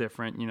a little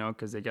different,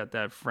 because they got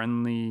that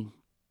friendly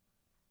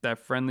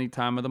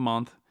time of the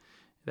month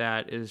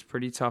that is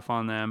pretty tough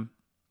on them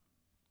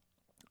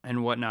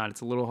and whatnot.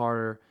 It's a little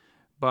harder,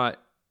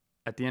 but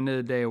at the end of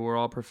the day, we're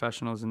all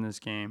professionals in this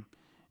game.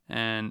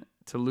 And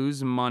to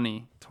lose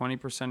money,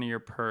 20% of your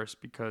purse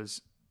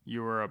because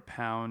you were a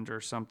pound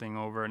or something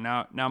over.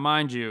 Now,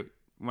 mind you,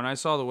 when I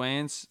saw the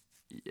weigh-ins,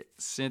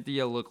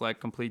 Cynthia looked like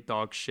complete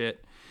dog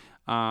shit.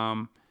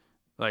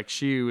 Like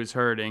she was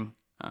hurting.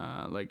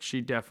 Like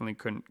she definitely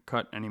couldn't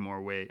cut any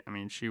more weight. I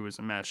mean, she was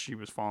a mess. She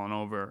was falling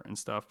over and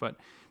stuff. But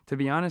to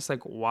be honest,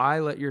 like, why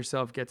let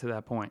yourself get to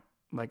that point?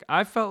 Like,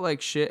 I felt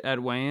like shit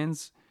at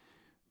weigh-ins,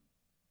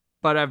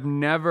 but I've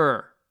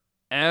never,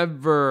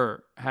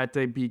 ever had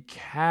to be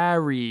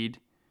carried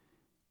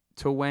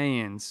to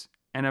weigh-ins,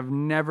 and I've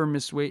never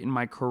missed weight in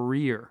my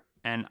career.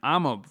 And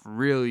I'm a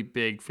really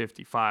big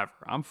 55er.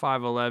 I'm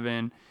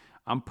 5'11".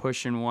 I'm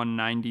pushing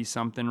 190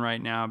 something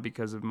right now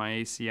because of my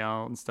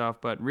ACL and stuff.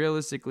 But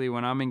realistically,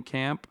 when I'm in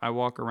camp, I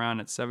walk around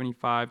at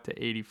 75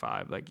 to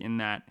 85, like in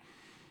that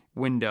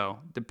window,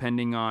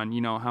 depending on,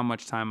 how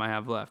much time I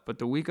have left. But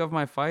the week of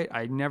my fight,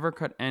 I never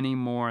cut any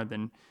more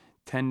than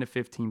 10 to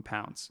 15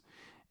 pounds.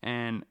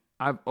 And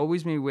I've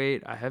always made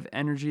weight. I have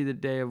energy the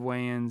day of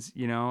weigh-ins,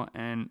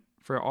 and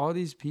for all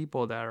these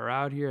people that are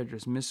out here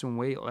just missing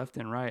weight left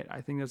and right,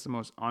 I think that's the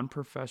most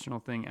unprofessional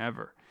thing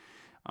ever.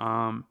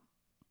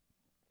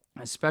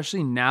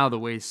 Especially now the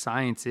way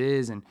science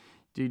is. And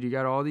dude, you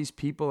got all these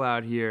people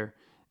out here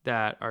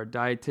that are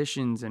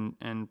dietitians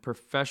and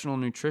professional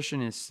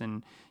nutritionists.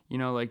 And,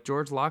 like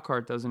George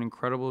Lockhart does an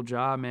incredible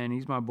job, man.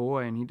 He's my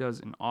boy and he does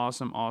an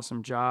awesome,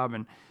 awesome job.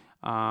 And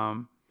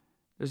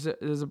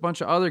there's a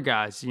bunch of other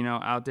guys,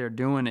 out there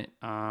doing it.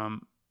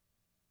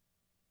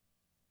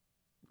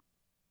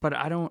 But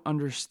I don't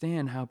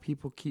understand how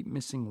people keep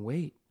missing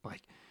weight.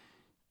 Like,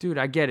 dude,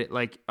 I get it.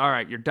 Like, all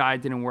right, your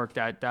diet didn't work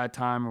that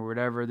time or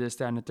whatever, this,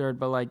 that, and the third.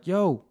 But like,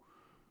 yo,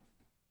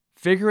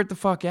 figure it the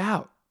fuck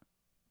out.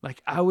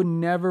 Like, I would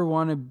never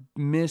want to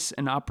miss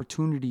an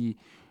opportunity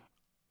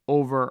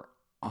over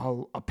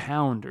a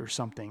pound or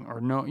something.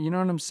 Or no, you know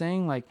what I'm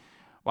saying? Like,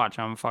 watch,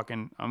 I'm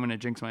going to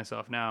jinx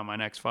myself now. My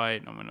next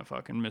fight, I'm going to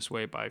fucking miss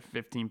weight by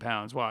 15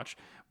 pounds. Watch.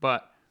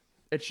 But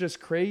it's just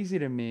crazy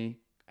to me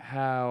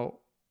how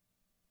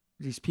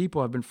these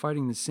people have been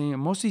fighting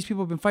most of these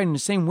people have been fighting the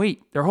same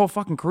weight their whole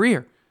fucking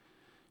career.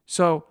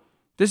 So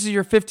this is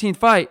your 15th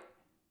fight,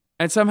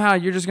 and somehow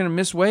you're just going to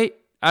miss weight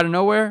out of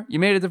nowhere. You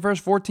made it the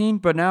first 14,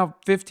 but now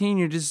 15,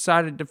 you just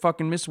decided to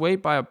fucking miss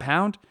weight by a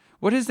pound.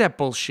 What is that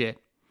bullshit?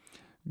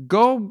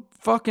 Go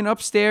fucking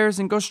upstairs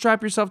and go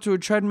strap yourself to a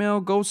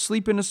treadmill. Go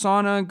sleep in a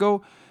sauna.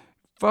 Go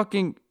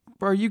fucking,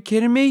 bro, are you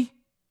kidding me?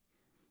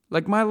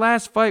 Like my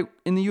last fight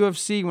in the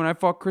UFC when I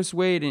fought Chris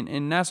Wade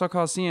in Nassau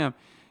Coliseum,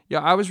 yeah,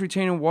 I was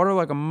retaining water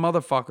like a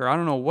motherfucker. I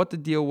don't know what the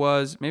deal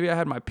was. Maybe I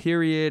had my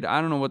period. I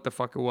don't know what the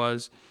fuck it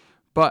was.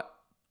 But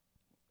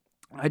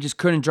I just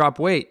couldn't drop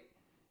weight.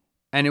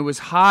 And it was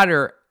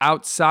hotter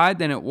outside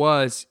than it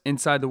was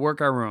inside the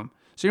workout room.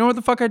 So you know what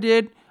the fuck I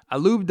did? I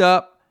lubed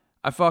up.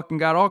 I fucking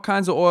got all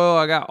kinds of oil.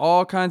 I got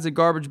all kinds of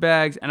garbage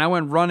bags. And I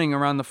went running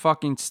around the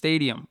fucking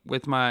stadium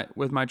with my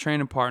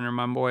training partner,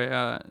 my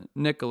boy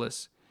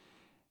Nicholas.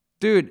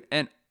 Dude,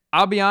 and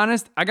I'll be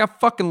honest, I got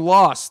fucking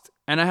lost.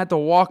 And I had to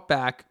walk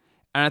back.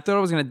 And I thought I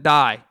was going to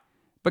die.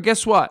 But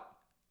guess what?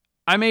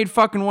 I made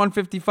fucking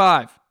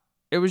 155.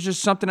 It was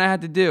just something I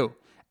had to do.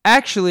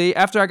 Actually,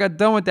 after I got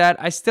done with that,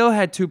 I still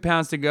had 2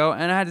 pounds to go,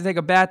 and I had to take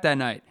a bath that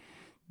night.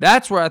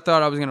 That's where I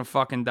thought I was going to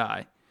fucking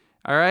die.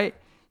 All right?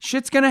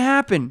 Shit's going to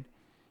happen.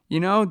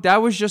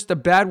 That was just a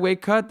bad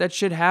weight cut. That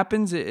shit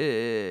happens.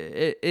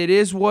 It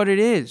is what it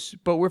is.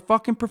 But we're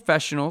fucking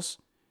professionals.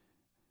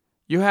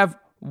 You have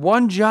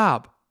one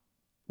job.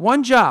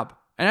 One job.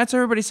 And that's what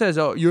everybody says.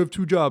 Oh, you have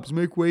 2 jobs.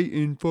 Make weight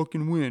and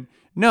fucking win.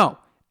 No.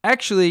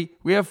 Actually,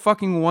 we have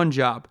fucking one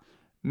job.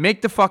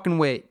 Make the fucking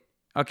weight.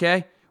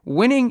 Okay?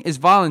 Winning is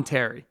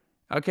voluntary.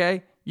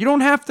 Okay? You don't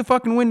have to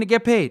fucking win to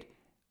get paid.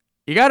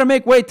 You got to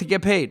make weight to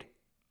get paid.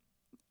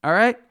 All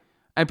right?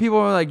 And people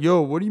are like, yo,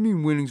 what do you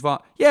mean winning's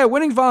voluntary? Yeah,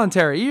 winning's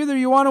voluntary. Either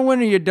you want to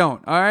win or you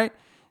don't. All right?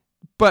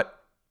 But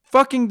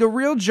fucking the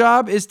real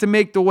job is to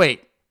make the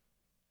weight.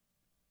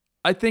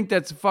 I think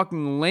that's a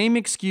fucking lame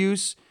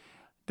excuse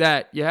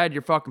that you had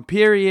your fucking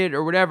period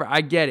or whatever.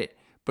 I get it.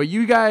 But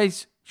you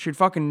guys should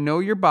fucking know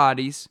your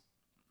bodies.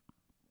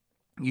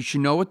 You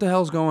should know what the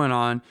hell's going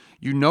on.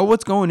 You know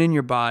what's going in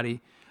your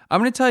body.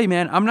 I'm going to tell you,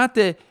 man, I don't have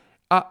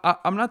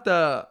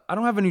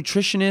a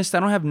nutritionist. I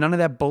don't have none of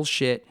that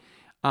bullshit.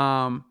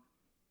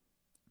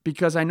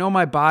 Because I know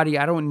my body.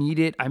 I don't need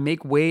it. I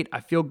make weight.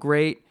 I feel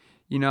great.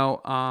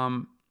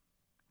 I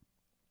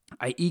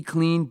eat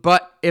clean.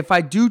 But if I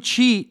do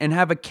cheat and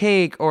have a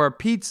cake or a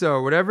pizza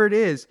or whatever it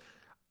is,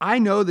 I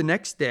know the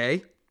next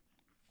day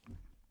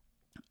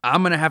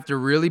I'm going to have to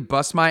really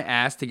bust my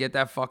ass to get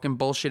that fucking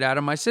bullshit out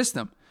of my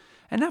system.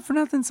 And not for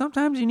nothing,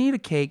 sometimes you need a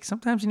cake.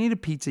 Sometimes you need a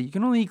pizza. You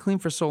can only eat clean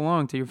for so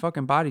long till your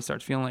fucking body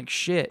starts feeling like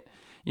shit.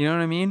 You know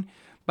what I mean?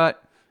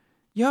 But,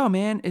 yo,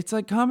 man, it's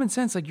like common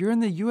sense. Like, you're in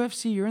the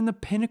UFC. You're in the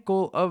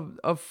pinnacle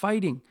of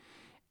fighting.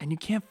 And you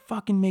can't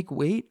fucking make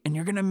weight. And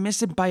you're going to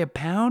miss it by a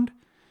pound?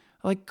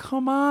 Like,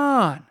 come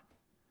on.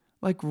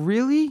 Like,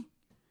 really?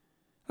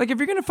 Like, if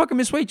you're going to fucking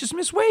miss weight, just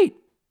miss weight.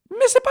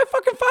 Miss it by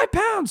fucking 5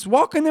 pounds.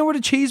 Walk in there with a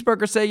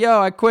cheeseburger. Say,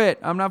 yo, I quit.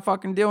 I'm not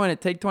fucking doing it.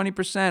 Take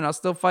 20%. I'll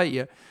still fight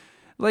you.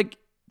 Like,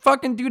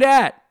 fucking do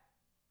that.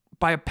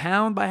 By a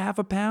pound, by half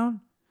a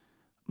pound.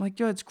 I'm like,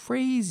 yo, it's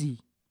crazy.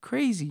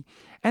 Crazy.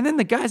 And then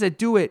the guys that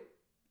do it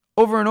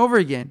over and over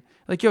again.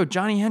 Like, yo,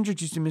 Johnny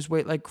Hendricks used to miss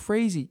weight like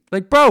crazy.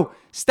 Like, bro,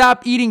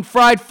 stop eating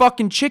fried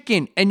fucking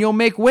chicken and you'll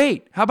make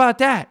weight. How about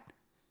that?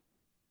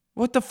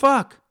 What the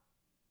fuck?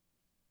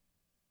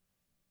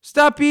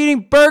 Stop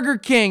eating Burger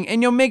King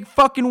and you'll make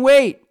fucking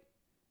weight.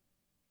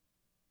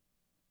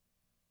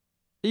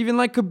 Even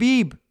like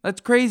Khabib.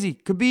 That's crazy.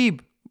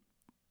 Khabib,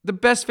 the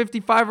best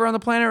 55er on the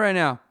planet right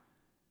now.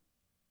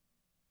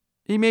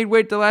 He made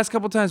weight the last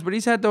couple times, but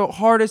he's had the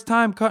hardest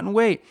time cutting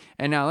weight.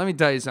 And now let me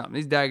tell you something.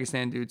 These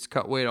Dagestan dudes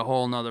cut weight a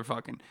whole nother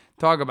fucking...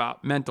 Talk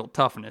about mental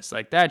toughness.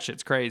 Like, that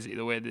shit's crazy,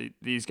 the way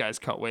these guys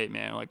cut weight,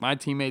 man. Like, my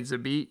teammate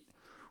Zabit,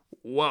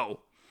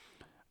 whoa.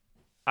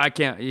 I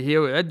can't...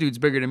 that dude's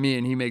bigger than me,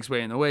 and he makes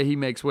weight. And the way he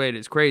makes weight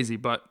is crazy,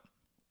 but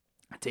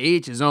to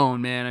each his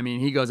own, man. I mean,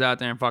 he goes out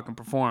there and fucking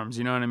performs,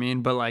 you know what I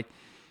mean? But, like,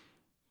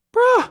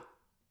 bruh,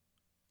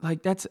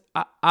 like, that's...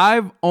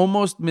 I've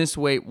almost missed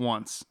weight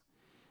once.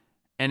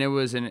 And it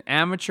was an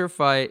amateur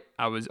fight.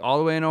 I was all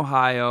the way in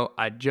Ohio.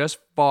 I just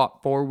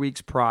fought 4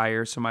 weeks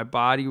prior, so my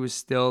body was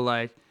still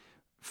like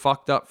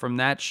fucked up from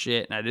that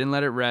shit, and I didn't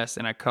let it rest,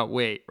 and I cut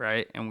weight,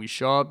 right? And we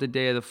show up the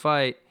day of the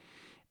fight,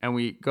 and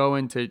we go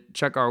in to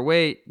check our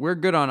weight. We're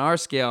good on our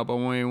scale, but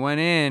when we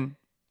went in,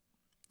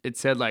 it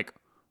said like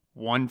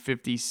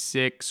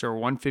 156 or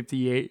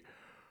 158.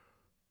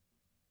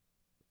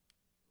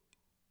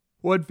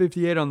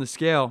 158 on the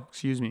scale,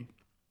 excuse me.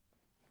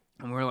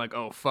 And we're like,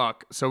 oh,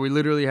 fuck. So we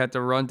literally had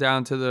to run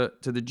down to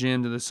the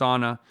gym, to the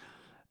sauna,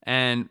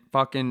 and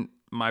fucking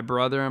my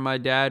brother and my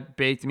dad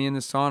baked me in the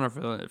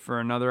sauna for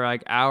another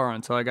like hour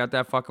until I got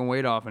that fucking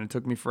weight off. And it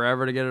took me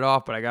forever to get it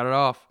off, but I got it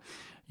off,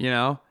 you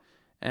know?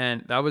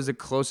 And that was the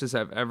closest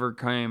I've ever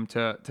came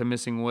to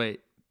missing weight.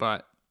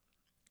 But,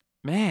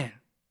 man,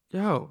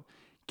 yo,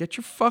 get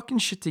your fucking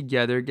shit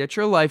together. Get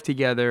your life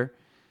together.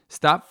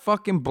 Stop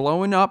fucking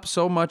blowing up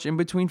so much in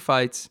between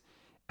fights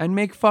and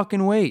make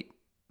fucking weight.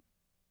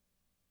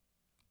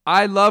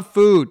 I love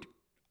food.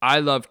 I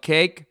love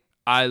cake.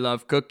 I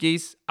love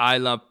cookies. I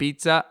love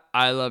pizza.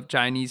 I love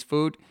Chinese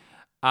food.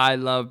 I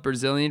love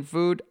Brazilian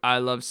food. I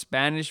love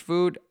Spanish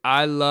food.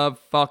 I love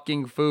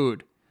fucking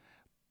food.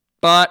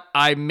 But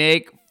I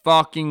make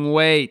fucking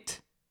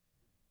weight.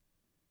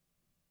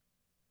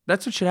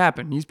 That's what should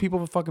happen. These people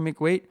who fucking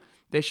make weight,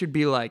 they should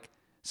be like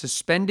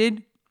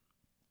suspended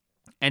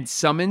and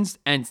summoned,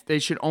 and they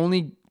should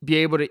only be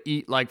able to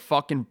eat like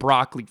fucking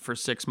broccoli for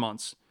 6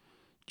 months.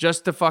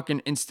 Just to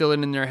fucking instill it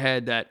in their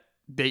head that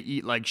they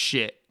eat like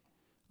shit.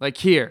 Like,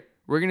 here,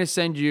 we're going to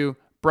send you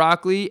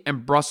broccoli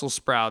and Brussels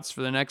sprouts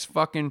for the next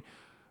fucking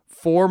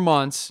 4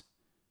 months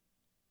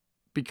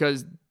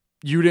because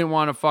you didn't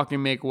want to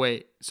fucking make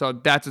weight. So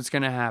that's what's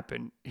going to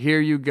happen. Here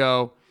you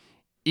go.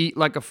 Eat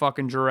like a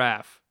fucking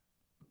giraffe.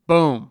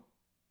 Boom.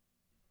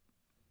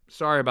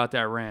 Sorry about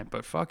that rant,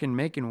 but fucking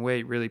making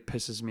weight really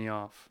pisses me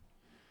off.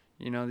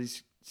 You know, it's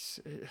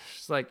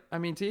like, I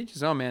mean, to each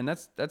his own, man.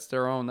 That's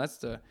their own. That's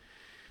the...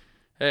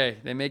 Hey,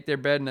 they make their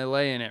bed and they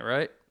lay in it,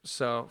 right?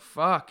 So,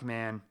 fuck,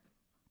 man.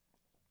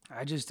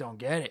 I just don't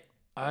get it.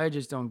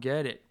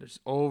 Just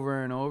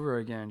over and over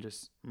again,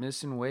 just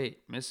missing weight.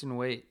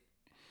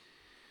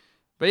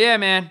 But yeah,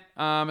 man,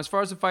 as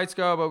far as the fights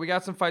go, but we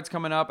got some fights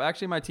coming up.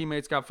 Actually, my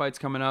teammates got fights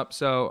coming up.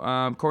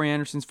 So, Corey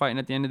Anderson's fighting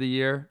at the end of the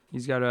year.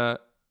 He's got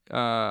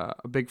a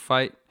big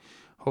fight.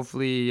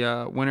 Hopefully,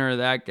 winner of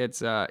that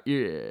gets a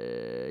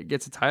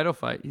title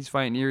fight. He's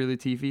fighting Iri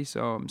Latifi,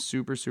 so I'm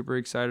super, super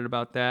excited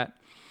about that.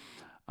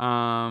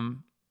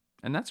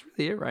 And that's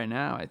really it right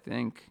now, I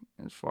think,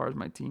 as far as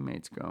my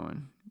teammates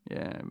going.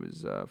 Yeah, it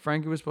was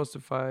Frankie was supposed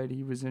to fight.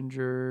 He was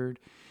injured.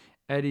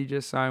 Eddie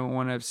just signed with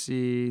ONE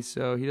FC,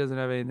 so he doesn't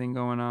have anything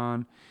going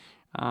on.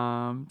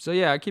 So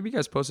yeah, I'll keep you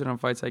guys posted on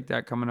fights like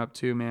that coming up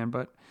too, man.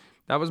 But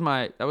that was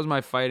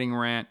my fighting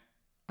rant.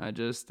 I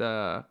just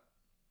get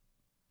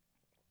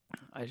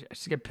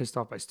pissed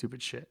off by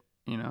stupid shit.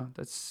 You know,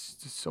 that's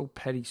just so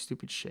petty,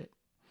 stupid shit.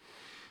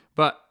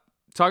 But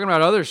talking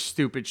about other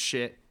stupid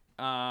shit.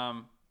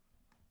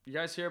 You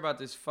guys hear about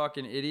this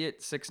fucking idiot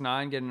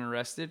 6ix9ine getting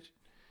arrested?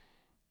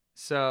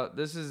 So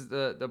this is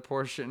the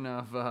portion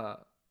of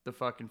the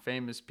fucking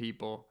famous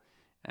people,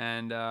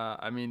 and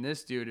I mean,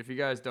 this dude, if you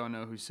guys don't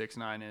know who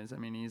 6ix9ine is, I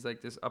mean, he's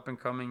like this up and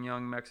coming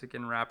young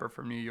Mexican rapper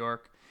from New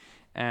York,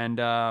 and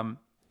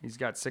he's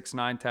got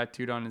 6ix9ine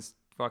tattooed on his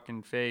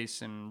fucking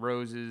face and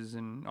roses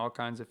and all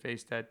kinds of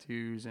face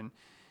tattoos, and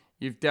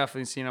you've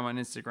definitely seen him on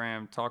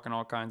Instagram talking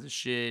all kinds of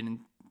shit and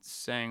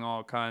saying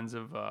all kinds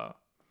of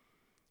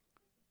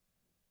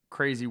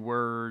crazy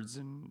words,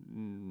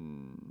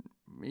 and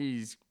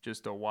he's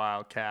just a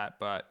wild cat,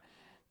 but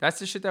that's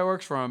the shit that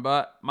works for him.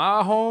 But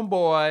my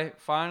homeboy,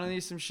 finally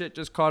some shit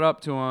just caught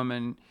up to him,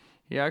 and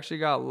he actually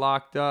got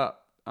locked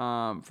up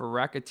for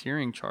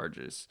racketeering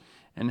charges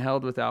and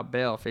held without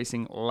bail,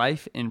 facing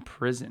life in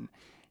prison.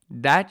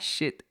 That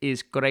shit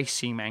is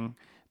crazy, man,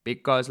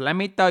 because let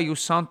me tell you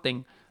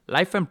something,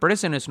 life in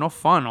prison is no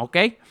fun,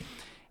 okay?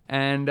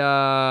 And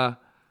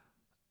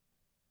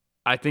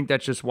I think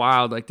that's just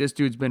wild. Like, this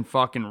dude's been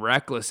fucking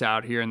reckless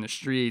out here in the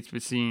streets.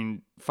 We've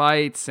seen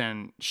fights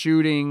and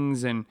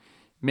shootings and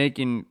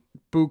making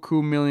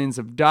buku millions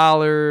of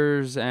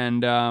dollars.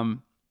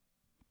 And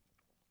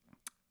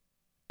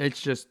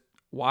it's just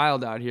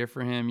wild out here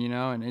for him,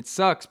 and it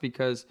sucks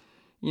because,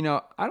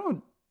 I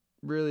don't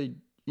really,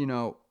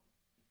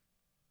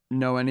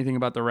 know anything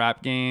about the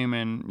rap game.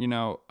 And,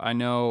 I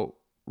know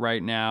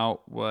right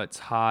now what's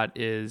hot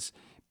is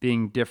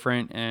being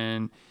different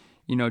and,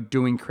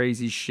 doing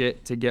crazy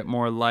shit to get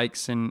more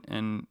likes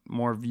and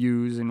more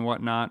views and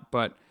whatnot.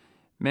 But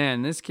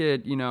man, this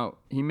kid,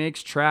 he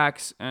makes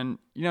tracks, and,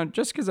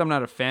 just because I'm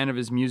not a fan of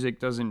his music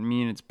doesn't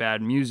mean it's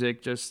bad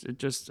music.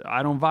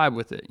 I don't vibe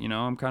with it.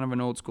 I'm kind of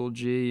an old school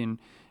G, and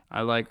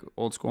I like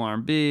old school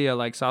R&B. I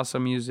like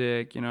salsa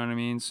music. You know what I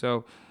mean?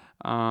 So,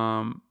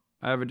 I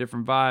have a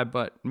different vibe,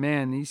 but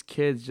man, these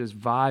kids just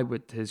vibe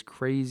with his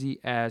crazy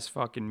ass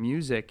fucking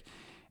music.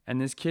 And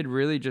this kid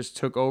really just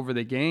took over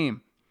the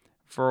game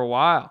for a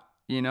while,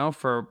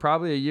 for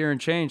probably a year and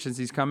change since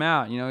he's come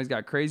out. He's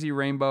got crazy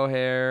rainbow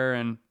hair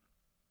and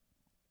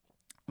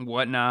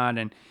whatnot,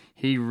 and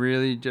he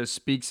really just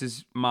speaks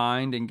his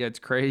mind and gets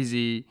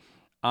crazy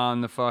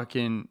on the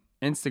fucking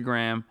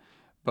Instagram.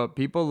 But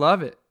people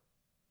love it.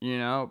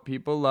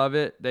 People love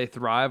it. They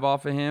thrive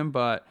off of him,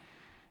 but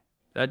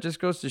that just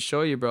goes to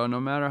show you, bro, no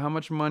matter how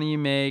much money you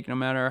make, no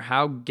matter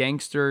how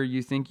gangster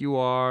you think you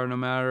are, no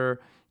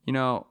matter,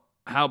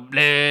 how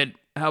blood,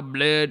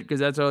 because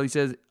that's all he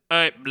says, all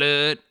right,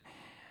 blood,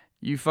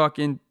 you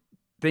fucking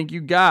think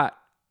you got.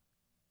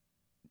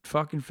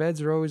 Fucking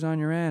feds are always on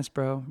your ass,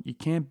 bro. You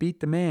can't beat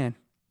the man.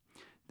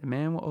 The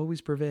man will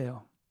always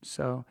prevail.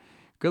 So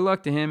good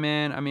luck to him,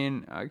 man. I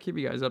mean, I'll keep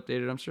you guys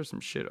updated. I'm sure some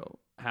shit will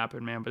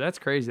happen, man. But that's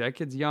crazy. That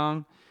kid's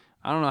young.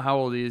 I don't know how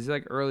old he is. He's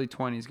like early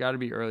 20s. Got to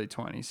be early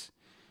 20s.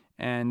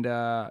 And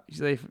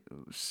he's like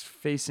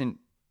facing,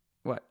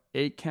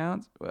 8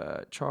 counts?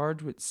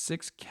 Charged with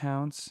 6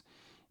 counts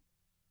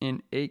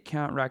in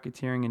 8-count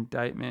racketeering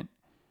indictment.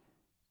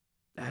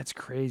 That's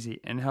crazy.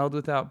 And held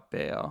without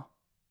bail.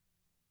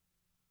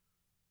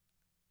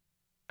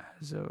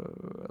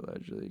 So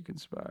allegedly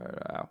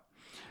conspired.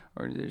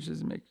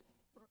 Organizations make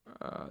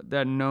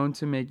that known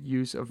to make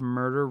use of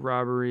murder,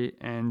 robbery,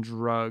 and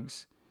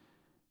drugs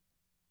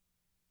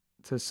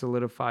to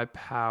solidify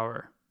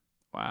power.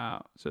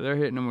 Wow. So they're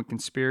hitting him with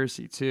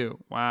conspiracy too.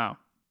 Wow.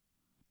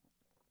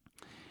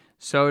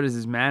 So does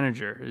his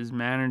manager. His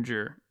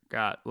manager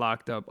got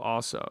locked up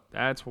also.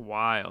 That's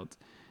wild.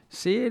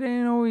 See, it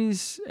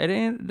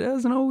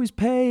doesn't always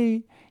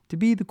pay to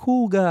be the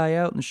cool guy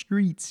out in the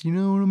streets. You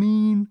know what I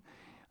mean?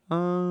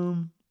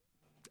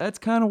 That's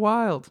kind of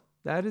wild.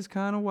 That is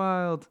kind of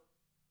wild.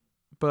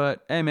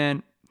 But hey,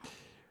 man,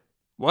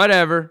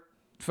 whatever.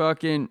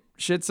 Fucking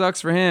shit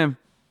sucks for him.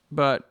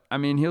 But I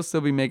mean, he'll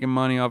still be making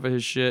money off of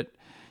his shit.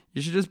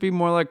 You should just be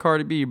more like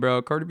Cardi B,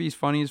 bro. Cardi B's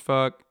funny as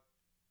fuck.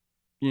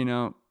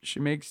 She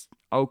makes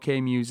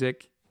okay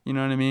music. You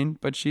know what I mean?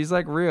 But she's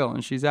like real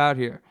and she's out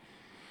here.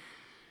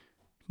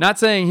 Not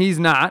saying he's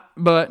not,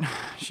 but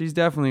she's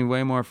definitely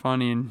way more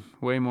funny and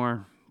way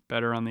more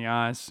better on the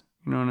eyes.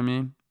 You know what I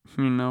mean?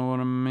 You know what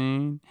I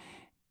mean?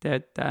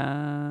 That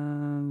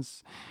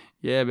does.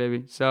 Yeah,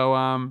 baby.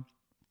 So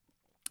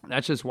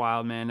that's just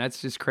wild, man.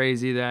 That's just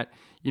crazy that,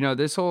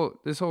 this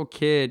whole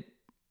kid,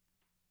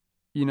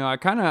 I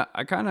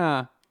kind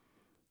of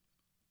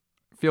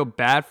feel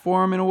bad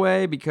for him in a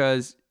way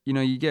because,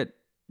 you get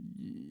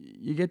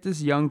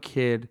this young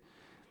kid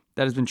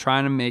that has been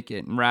trying to make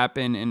it and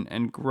rapping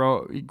and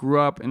grow. He grew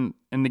up in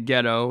the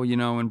ghetto,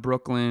 in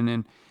Brooklyn,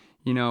 and,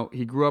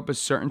 he grew up a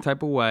certain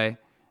type of way.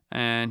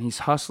 And he's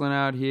hustling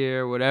out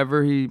here,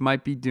 whatever he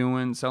might be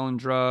doing, selling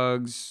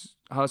drugs,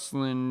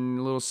 hustling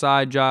little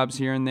side jobs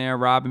here and there,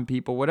 robbing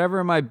people, whatever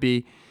it might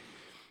be.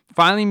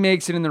 Finally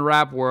makes it in the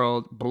rap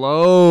world,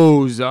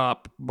 blows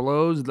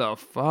the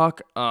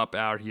fuck up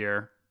out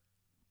here.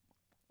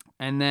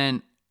 And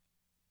then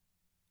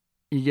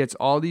he gets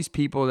all these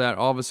people that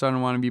all of a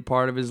sudden want to be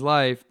part of his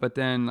life. But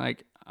then,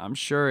 like, I'm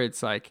sure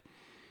it's like,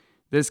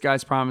 this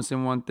guy's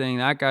promising one thing,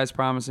 that guy's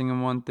promising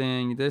him one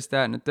thing, this,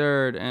 that, and the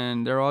third.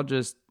 And they're all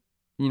just,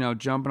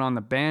 jumping on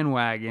the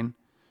bandwagon,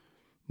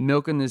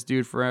 milking this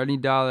dude for any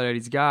dollar that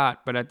he's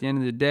got. But at the end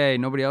of the day,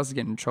 nobody else is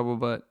getting in trouble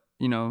but,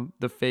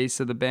 the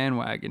face of the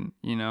bandwagon,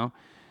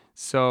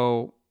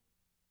 So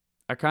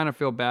I kind of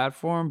feel bad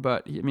for him,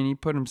 but he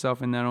put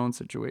himself in that own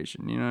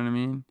situation. You know what I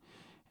mean?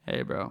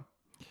 Hey, bro,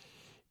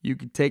 you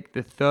can take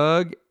the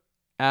thug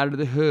out of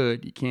the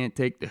hood. You can't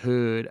take the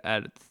hood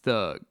out of the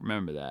thug.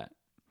 Remember that.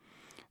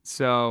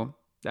 So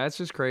that's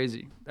just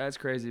crazy. That's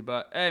crazy.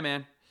 But hey,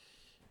 man,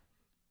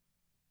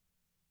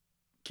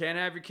 can't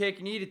have your cake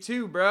and eat it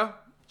too, bro.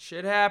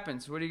 Shit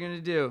happens. What are you going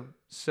to do?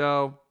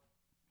 So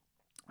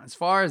as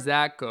far as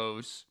that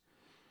goes,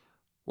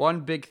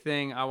 one big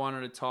thing I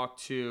wanted to talk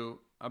to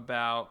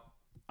about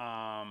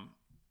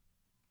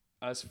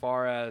as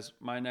far as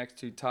my next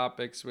 2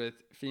 topics with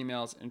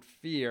females and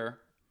fear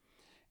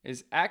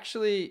is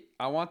actually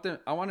I want to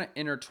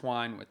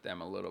intertwine with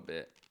them a little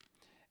bit.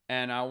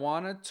 And I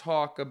want to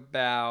talk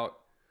about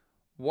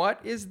What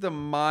is the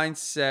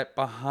mindset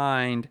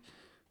behind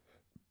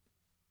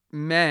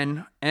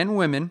men and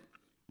women,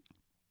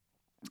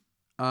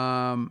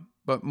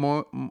 but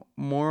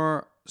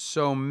more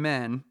so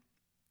men,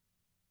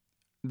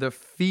 the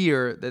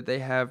fear that they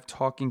have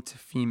talking to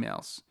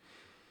females?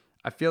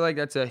 I feel like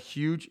that's a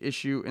huge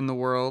issue in the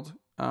world,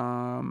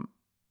 and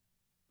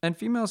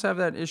females have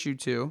that issue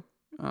too.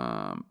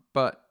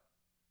 But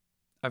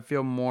I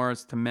feel more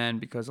as to men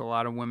because a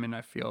lot of women,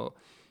 I feel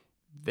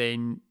they,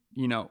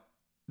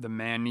 the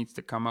man needs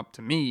to come up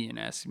to me and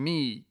ask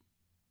me,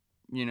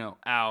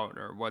 out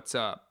or what's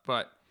up.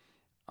 But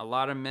a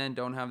lot of men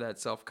don't have that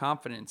self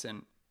confidence,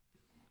 and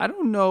I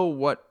don't know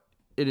what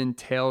it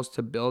entails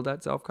to build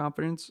that self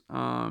confidence.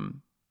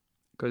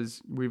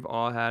 Because we've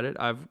all had it.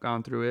 I've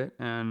gone through it,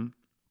 and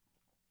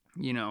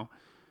you know,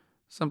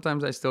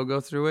 sometimes I still go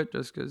through it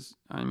just because,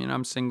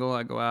 I'm single.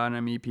 I go out and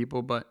I meet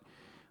people, but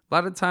a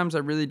lot of times I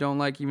really don't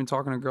like even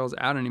talking to girls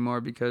out anymore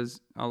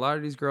because a lot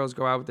of these girls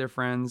go out with their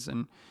friends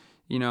and,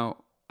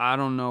 I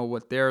don't know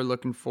what they're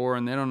looking for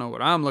and they don't know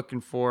what I'm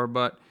looking for.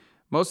 But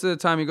most of the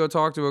time you go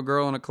talk to a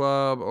girl in a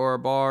club or a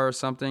bar or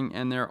something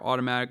and they're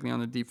automatically on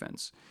the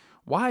defense.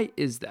 Why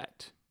is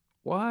that?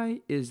 Why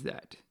is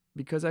that?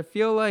 Because I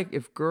feel like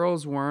if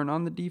girls weren't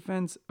on the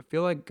defense, I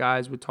feel like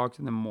guys would talk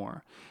to them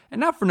more.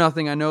 And not for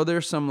nothing, I know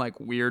there's some like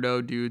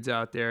weirdo dudes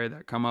out there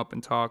that come up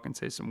and talk and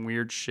say some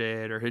weird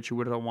shit or hit you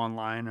with a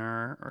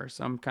one-liner or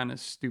some kind of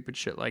stupid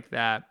shit like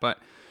that. But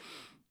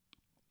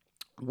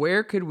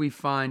where could we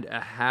find a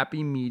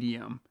happy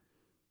medium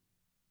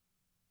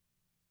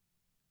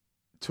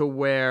to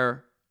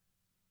where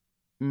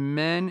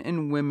men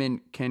and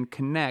women can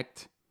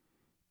connect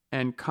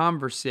and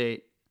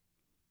conversate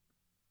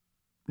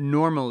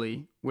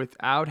normally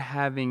without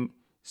having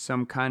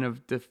some kind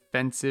of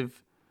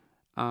defensive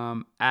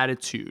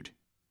attitude?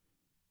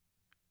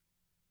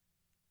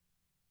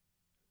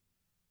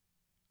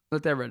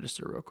 Let that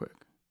register real quick.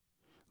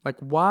 Like,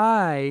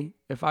 why,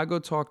 if I go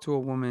talk to a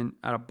woman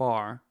at a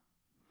bar,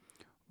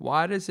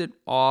 why does it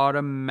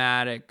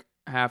automatic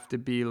have to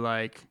be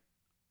like,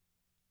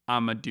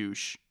 I'm a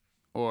douche?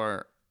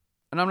 Or,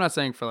 and I'm not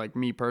saying for like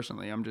me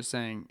personally, I'm just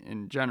saying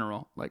in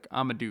general, like,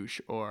 I'm a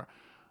douche or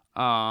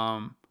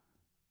um,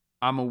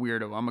 I'm a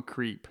weirdo, I'm a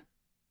creep.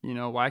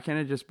 Why can't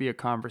it just be a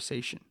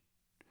conversation?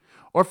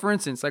 Or for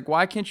instance, like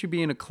why can't you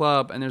be in a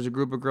club and there's a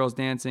group of girls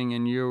dancing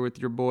and you're with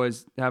your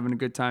boys having a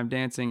good time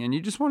dancing and you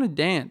just want to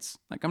dance?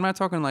 Like I'm not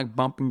talking like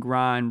bump and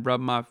grind,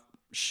 rub my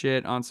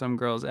shit on some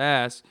girl's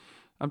ass.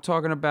 I'm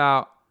talking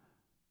about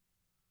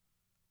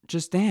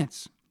just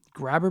dance.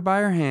 Grab her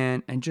by her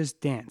hand and just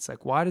dance.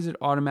 Like why does it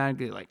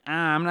automatically like,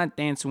 I'm not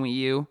dancing with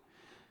you?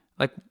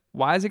 Like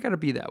why is it got to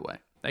be that way?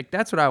 Like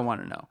that's what I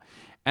want to know.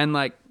 And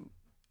like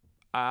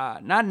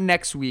not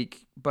next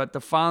week, but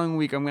the following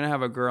week I'm going to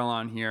have a girl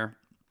on here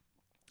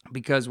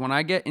because when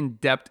I get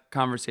in-depth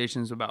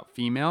conversations about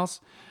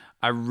females,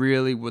 I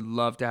really would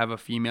love to have a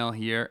female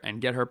here and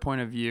get her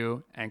point of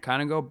view and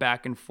kind of go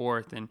back and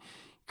forth and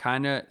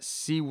kind of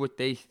see what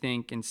they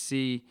think and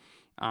see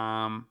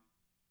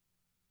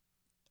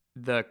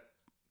the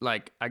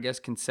like I guess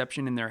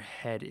conception in their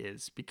head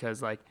is,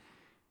 because like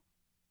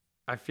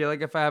I feel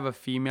like if I have a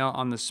female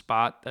on the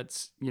spot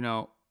that's,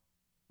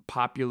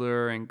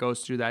 popular and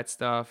goes through that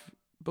stuff,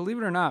 believe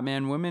it or not,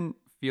 man, women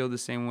feel the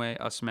same way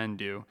us men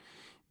do.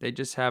 They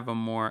just have a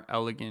more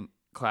elegant,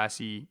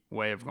 classy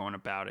way of going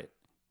about it.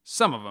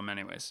 Some of them,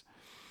 anyways.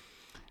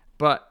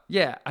 But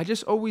yeah, I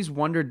just always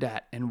wondered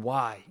that and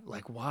why.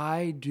 Like,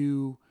 why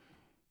do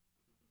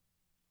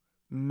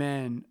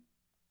men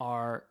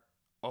are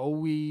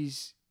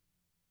always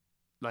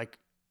like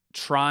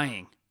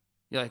trying?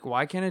 You're like,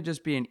 why can't it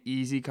just be an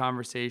easy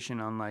conversation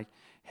on like,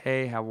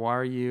 hey, how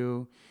are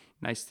you?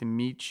 Nice to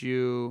meet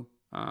you.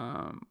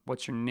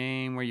 What's your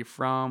name? Where you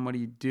from? What do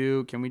you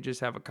do? Can we just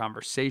have a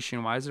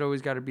conversation? Why is it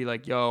always got to be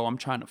like, yo, I'm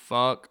trying to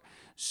fuck.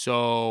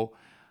 So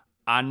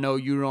I know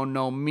you don't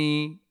know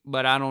me,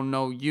 but I don't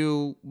know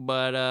you.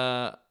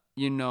 But,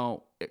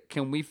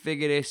 can we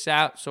figure this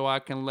out so I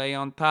can lay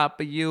on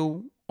top of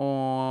you?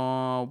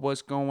 Or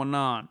what's going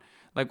on?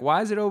 Like,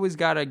 why is it always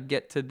got to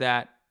get to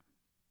that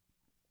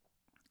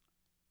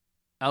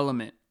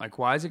element? Like,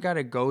 why is it got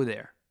to go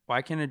there?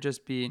 Why can't it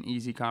just be an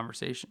easy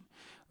conversation?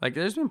 Like,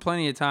 there's been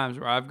plenty of times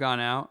where I've gone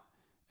out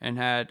and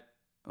had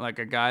like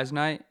a guy's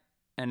night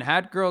and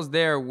had girls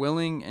there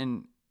willing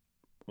and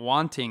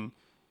wanting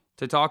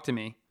to talk to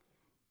me,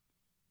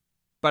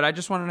 but I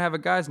just wanted to have a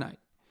guy's night.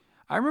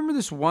 I remember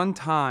this one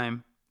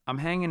time I'm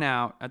hanging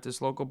out at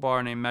this local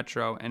bar named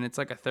Metro, and it's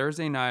like a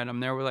Thursday night.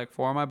 I'm there with like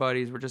four of my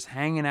buddies. We're just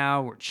hanging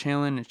out. We're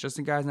chilling. It's just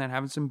a guy's night,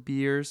 having some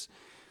beers.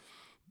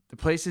 The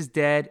place is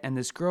dead, and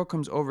this girl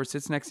comes over,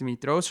 sits next to me,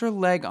 throws her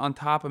leg on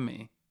top of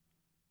me.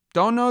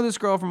 Don't know this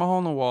girl from a hole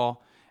in the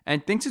wall,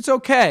 and thinks it's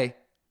okay.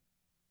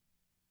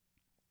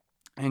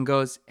 And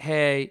goes,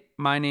 hey,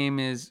 my name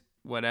is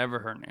whatever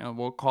her name.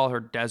 We'll call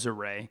her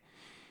Desiree.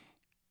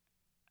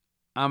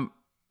 I'm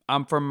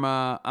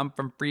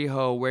from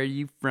Freehold. Where are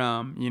you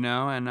from?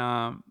 And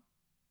I'm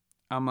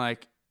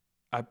like,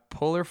 I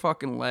pull her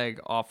fucking leg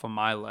off of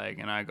my leg,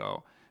 and I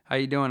go, how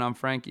you doing? I'm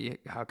Frankie.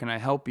 How can I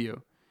help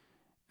you?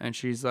 And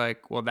she's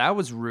like, well, that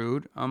was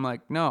rude. I'm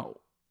like, no,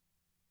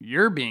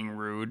 you're being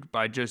rude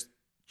by just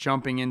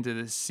jumping into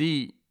the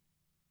seat,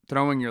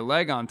 throwing your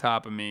leg on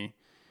top of me,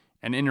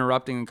 and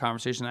interrupting the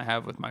conversation I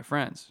have with my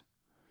friends.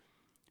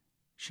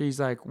 She's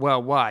like,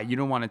 well, why? You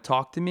don't want to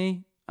talk to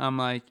me? I'm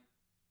like,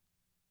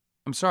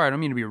 I'm sorry, I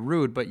don't mean to be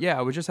rude, but yeah,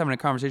 I was just having a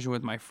conversation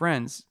with my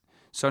friends.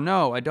 So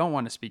no, I don't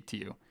want to speak to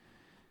you.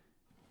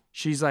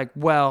 She's like,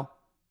 well,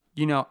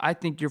 I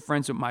think you're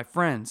friends with my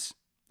friends.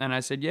 And I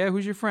said, yeah,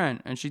 who's your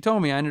friend? And she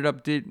told me. I ended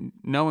up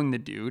knowing the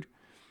dude.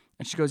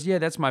 And she goes, yeah,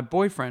 that's my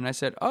boyfriend. I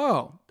said,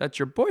 oh, that's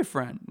your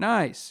boyfriend.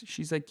 Nice.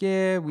 She's like,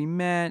 yeah, we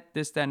met,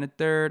 this, that, and the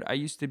third. I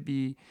used to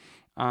be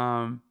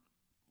a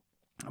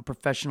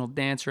professional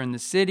dancer in the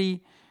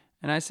city.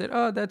 And I said,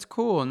 oh, that's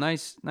cool.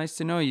 Nice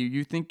to know you.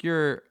 You think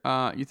you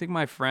think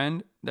my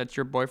friend, that's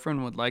your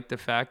boyfriend, would like the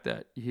fact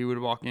that he would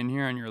walk in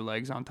here and your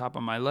leg's on top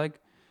of my leg?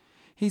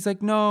 He's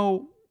like,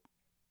 no,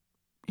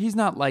 he's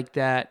not like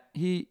that.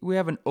 We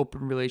have an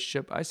open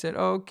relationship. I said,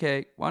 oh,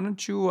 okay, why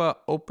don't you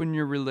open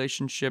your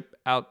relationship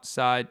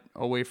outside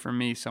away from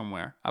me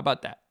somewhere? How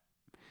about that?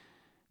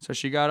 So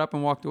she got up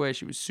and walked away.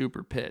 She was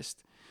super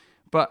pissed.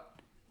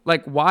 But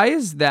like, why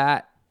is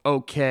that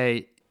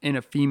okay in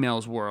a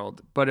female's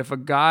world? But if a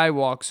guy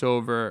walks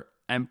over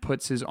and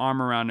puts his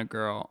arm around a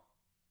girl,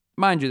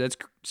 mind you, that's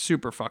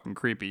super fucking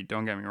creepy.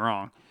 Don't get me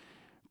wrong.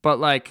 But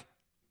like,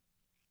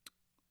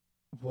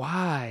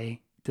 why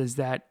does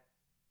that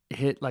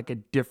hit like a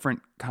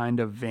different kind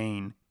of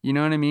vein? You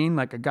know what I mean?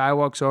 Like a guy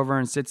walks over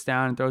and sits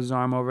down and throws his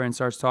arm over and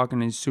starts talking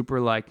and he's super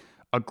like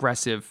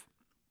aggressive.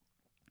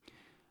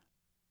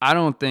 I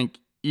don't think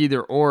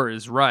either or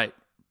is right,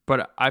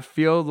 but I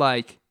feel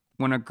like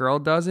when a girl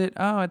does it,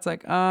 oh, it's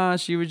like,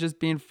 she was just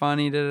being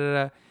funny, da da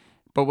da.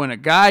 But when a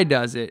guy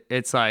does it,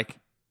 it's like,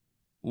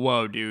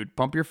 whoa, dude,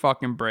 pump your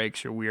fucking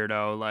brakes, you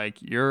weirdo.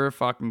 Like, you're a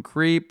fucking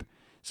creep.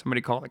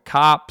 Somebody call the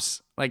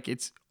cops. Like,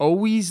 it's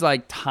always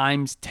like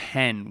times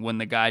 10 when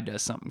the guy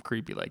does something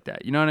creepy like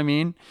that. You know what I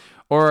mean?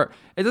 Or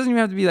it doesn't even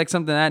have to be like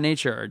something of that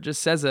nature. It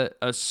just says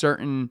a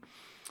certain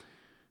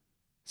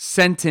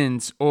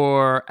sentence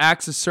or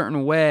acts a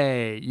certain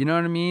way. You know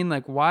what I mean?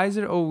 Like, why is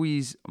it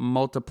always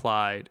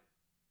multiplied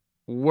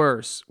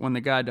worse when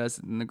the guy does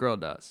it than the girl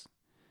does?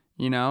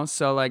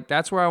 So like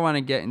that's where I want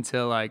to get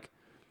into, like,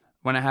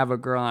 when I have a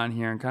girl on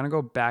here and kind of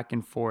go back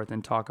and forth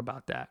and talk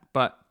about that.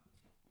 But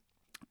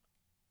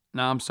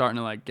now I'm starting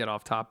to like get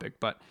off topic.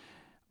 But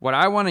what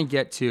I want to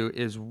get to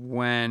is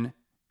when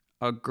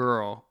a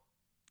girl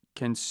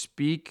can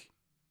speak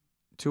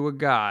to a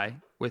guy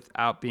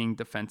without being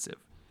defensive.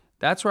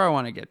 That's where I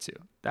want to get to.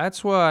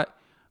 That's what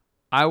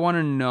I want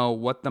to know,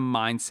 what the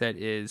mindset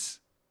is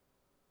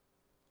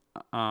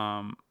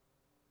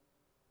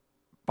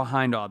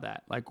behind all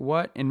that. Like,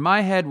 what in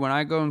my head when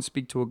I go and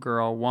speak to a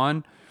girl,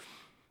 one,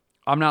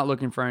 I'm not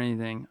looking for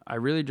anything. I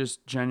really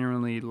just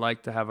genuinely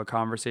like to have a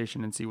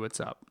conversation and see what's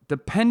up,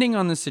 depending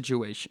on the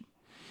situation.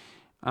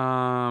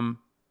 Where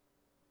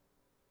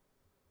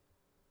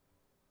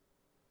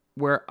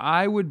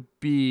I would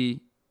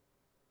be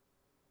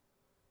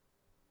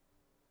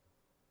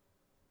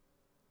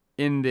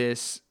in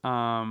this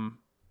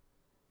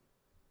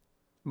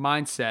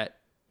mindset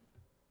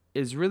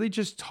is really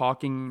just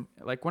talking.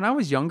 Like when I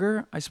was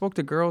younger, I spoke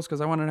to girls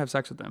because I wanted to have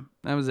sex with them.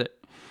 That was it.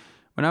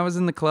 When I was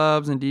in the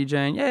clubs and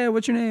DJing, yeah,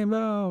 what's your name?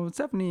 Oh,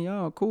 Stephanie.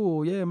 Oh,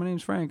 cool. Yeah, my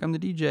name's Frank. I'm the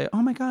DJ.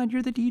 Oh my God,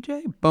 you're the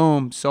DJ?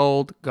 Boom,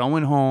 sold,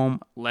 going home.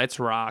 Let's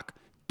rock.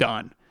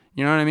 Done.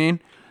 You know what I mean?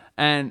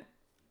 And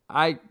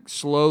I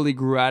slowly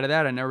grew out of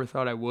that. I never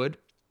thought I would.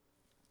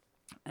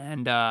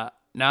 And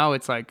now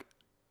it's like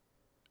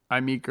I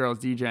meet girls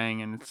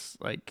DJing and it's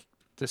like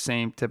the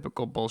same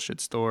typical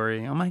bullshit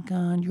story. Oh my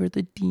God, you're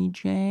the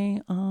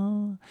DJ.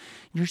 Oh,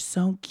 you're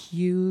so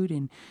cute.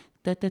 And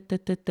da da da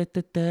da da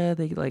da da.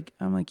 They like,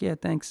 I'm like, yeah,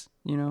 thanks.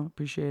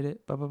 Appreciate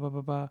it. Blah blah blah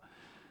blah blah.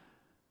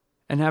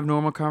 And have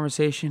normal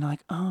conversation.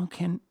 Like, oh,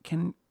 can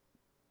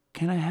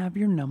I have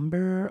your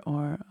number?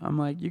 Or I'm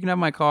like, you can have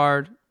my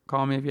card.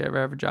 Call me if you ever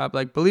have a job.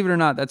 Like, believe it or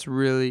not, that's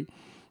really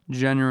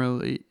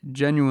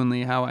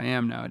genuinely how I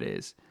am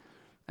nowadays.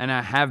 And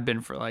I have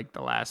been for like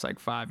the last like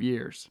 5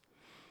 years.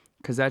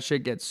 Because that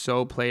shit gets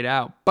so played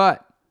out.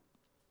 But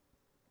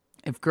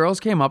if girls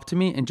came up to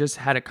me and just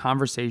had a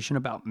conversation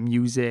about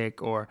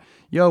music or,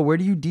 yo, where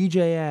do you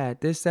DJ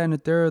at? This, that, and the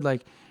third,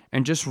 like,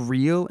 and just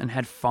real and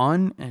had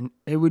fun, and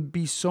it would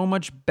be so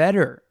much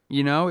better.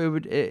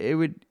 It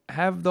would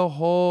have the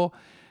whole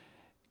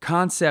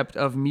concept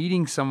of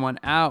meeting someone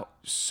out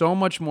so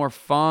much more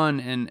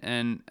fun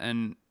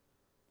and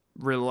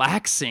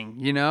relaxing.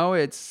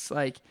 It's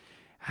like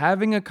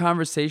having a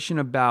conversation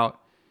about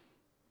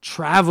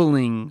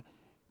traveling,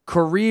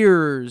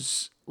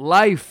 careers,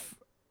 life,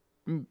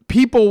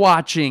 people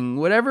watching,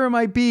 whatever it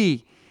might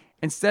be,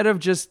 instead of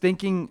just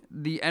thinking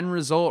the end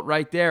result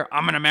right there,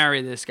 I'm going to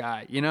marry this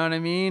guy. You know what I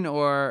mean?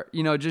 Or,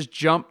 just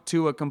jump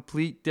to a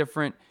complete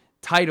different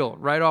title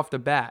right off the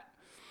bat.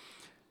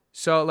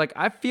 So, like,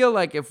 I feel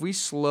like if we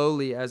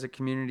slowly as a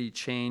community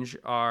change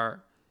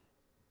our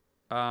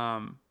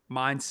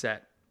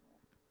mindset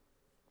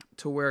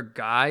to where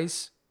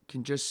guys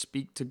can just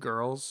speak to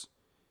girls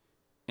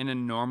in a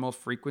normal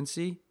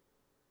frequency,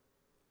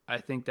 I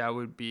think that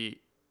would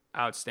be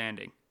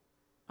outstanding.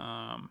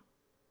 I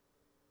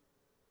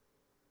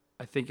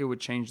think it would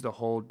change the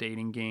whole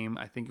dating game.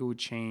 I think it would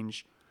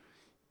change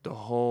the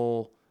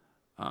whole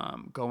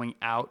going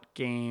out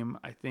game.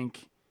 I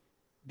think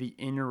the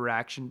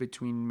interaction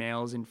between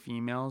males and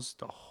females,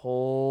 the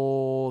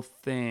whole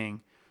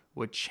thing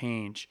would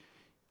change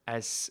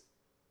as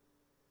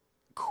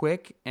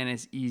quick and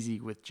as easy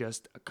with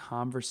just a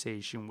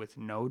conversation with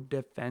no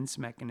defense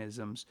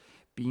mechanisms,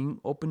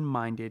 being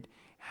open-minded,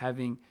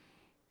 having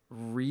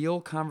real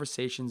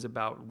conversations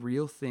about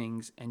real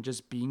things and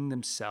just being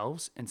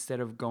themselves instead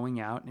of going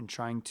out and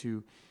trying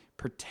to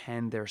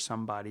pretend they're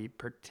somebody,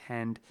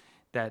 pretend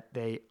that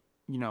they,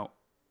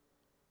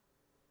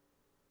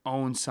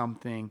 own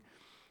something,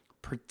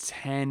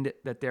 pretend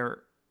that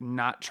they're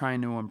not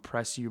trying to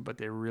impress you, but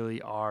they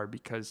really are,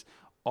 because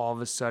all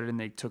of a sudden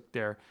they took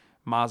their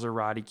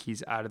Maserati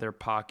keys out of their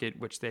pocket,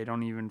 which they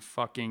don't even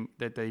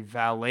that they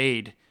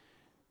valeted,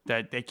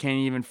 that they can't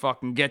even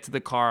fucking get to the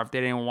car if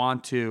they didn't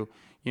want to,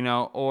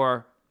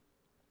 or,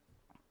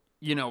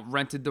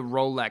 rented the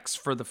Rolex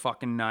for the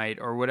fucking night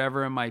or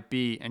whatever it might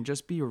be, and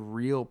just be a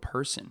real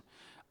person.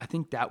 I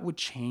think that would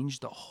change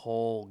the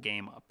whole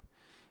game up.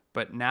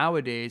 But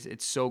nowadays,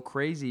 it's so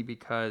crazy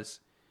because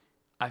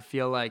I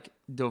feel like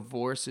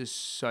divorce is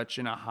such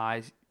in a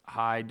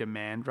high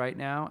demand right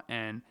now,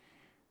 and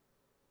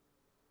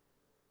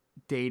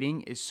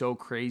dating is so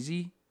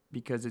crazy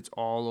because it's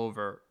all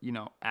over,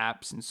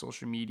 apps and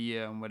social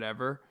media and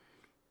whatever,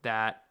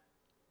 that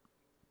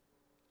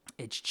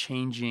it's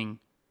changing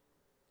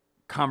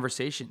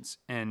conversations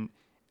and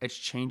it's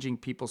changing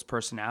people's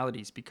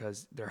personalities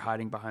because they're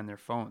hiding behind their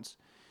phones.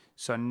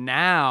 So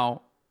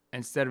now,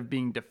 instead of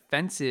being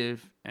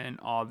defensive and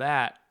all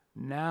that,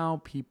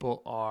 now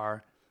people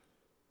are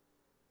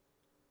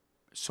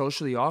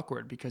socially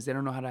awkward because they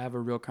don't know how to have a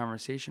real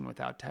conversation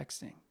without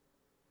texting.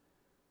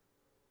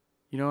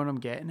 You know what I'm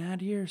getting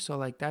at here? So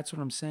like, that's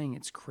what I'm saying.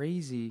 It's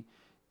crazy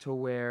to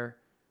where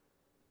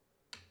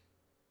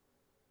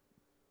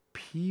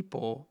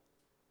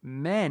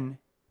men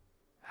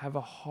have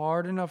a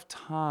hard enough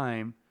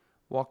time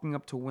walking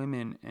up to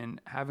women and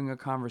having a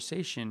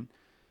conversation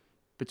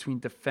between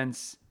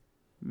defense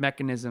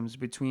mechanisms,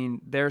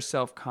 between their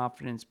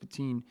self-confidence,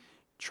 between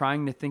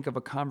trying to think of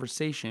a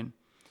conversation.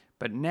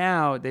 But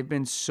now they've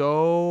been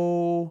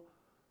so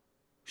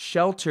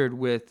sheltered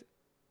with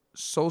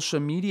social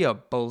media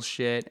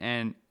bullshit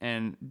and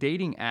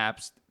dating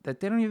apps that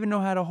they don't even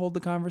know how to hold the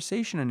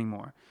conversation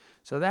anymore.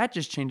 So that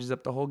just changes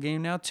up the whole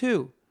game now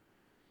too.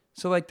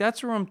 So like,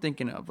 that's what I'm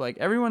thinking of. Like,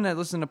 everyone that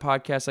listens to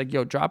podcasts, like,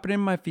 yo, drop it in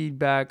my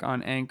feedback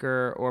on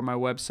Anchor or my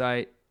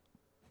website.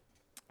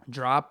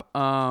 Drop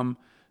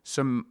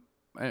some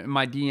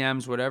my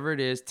DMs, whatever it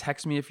is.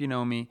 Text me if you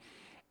know me,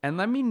 and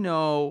let me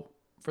know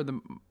for the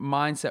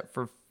mindset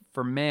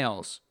for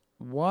males.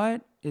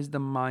 What is the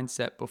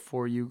mindset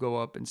before you go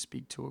up and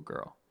speak to a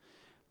girl?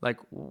 Like,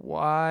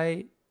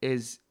 why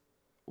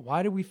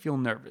do we feel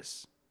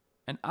nervous?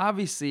 And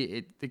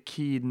obviously, the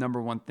key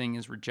number one thing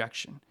is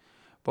rejection.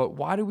 But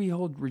why do we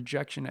hold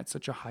rejection at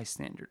such a high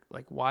standard?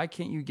 Like, why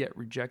can't you get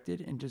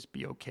rejected and just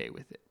be okay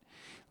with it?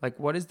 Like,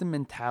 what is the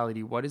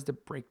mentality? What is the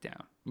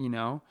breakdown?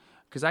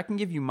 Because I can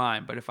give you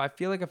mine, but if I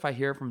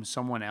hear it from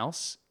someone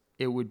else,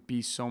 it would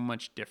be so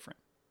much different.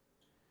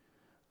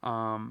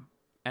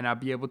 And I'll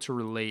be able to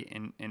relate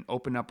and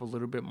open up a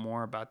little bit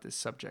more about this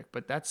subject.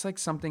 But that's like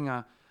something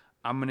I'm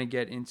going to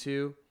get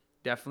into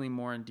definitely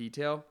more in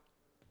detail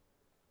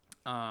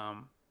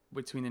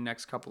between the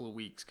next couple of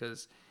weeks,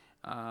 because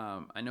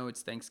I know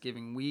it's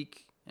Thanksgiving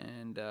week,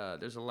 and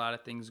there's a lot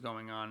of things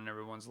going on in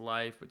everyone's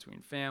life,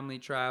 between family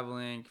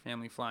traveling,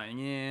 family flying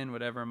in,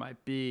 whatever it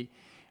might be.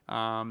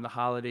 The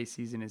holiday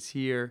season is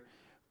here,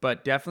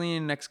 but definitely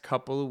in the next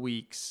couple of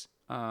weeks,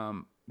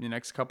 the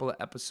next couple of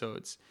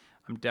episodes,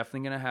 I'm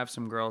definitely going to have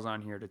some girls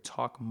on here to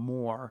talk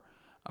more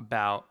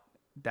about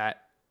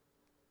that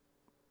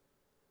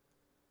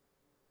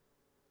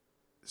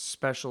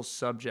special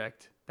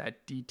subject,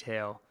 that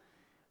detail,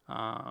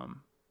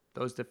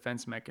 those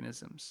defense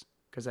mechanisms.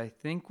 Because I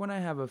think when I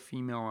have a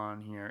female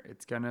on here,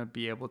 it's going to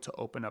be able to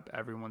open up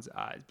everyone's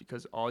eyes,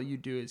 because all you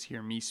do is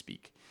hear me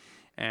speak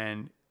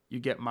and you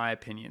get my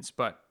opinions.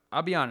 But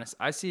I'll be honest,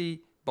 I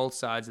see both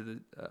sides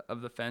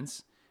of the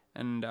fence,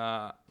 and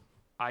I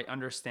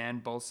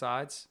understand both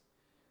sides.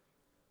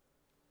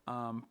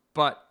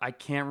 But I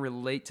can't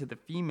relate to the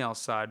female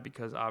side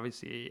because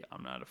obviously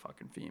I'm not a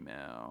fucking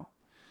female.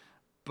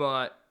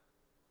 But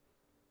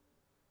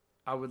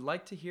I would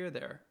like to hear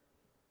their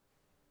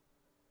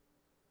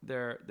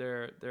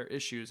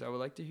issues. I would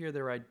like to hear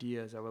their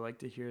ideas. I would like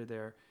to hear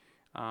their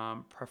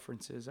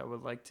preferences. I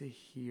would like to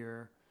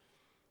hear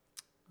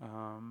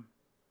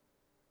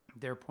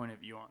their point of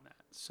view on that.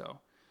 So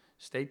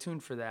stay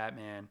tuned for that,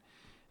 man.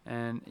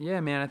 And yeah,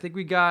 man, I think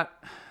we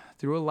got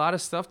through a lot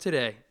of stuff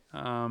today.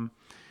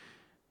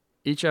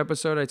 Each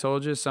episode, I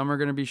told you, some are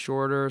going to be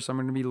shorter, some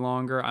are going to be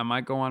longer. I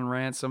might go on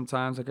rants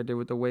sometimes, like I did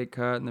with the weight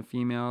cut and the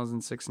females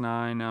and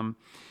 6ix9ine.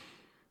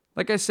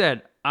 Like I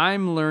said,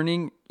 I'm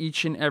learning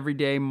each and every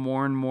day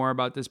more and more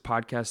about this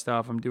podcast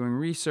stuff. I'm doing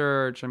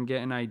research, I'm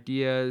getting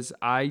ideas.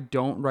 I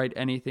don't write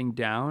anything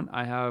down.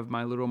 I have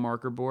my little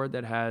marker board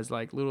that has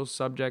like little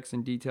subjects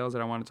and details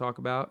that I want to talk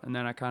about, and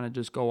then I kind of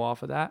just go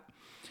off of that.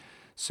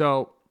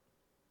 So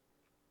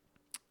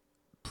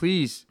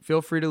please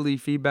feel free to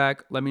leave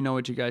feedback. Let me know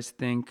what you guys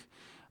think.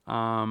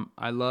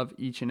 I love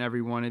each and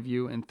every one of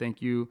you, and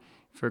thank you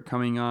for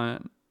coming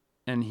on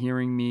and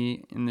hearing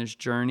me in this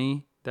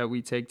journey that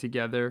we take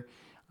together.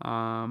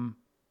 Let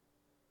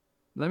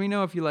me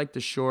know if you like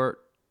the short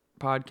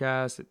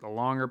podcast, the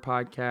longer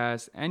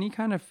podcast, any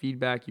kind of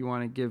feedback you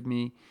want to give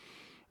me.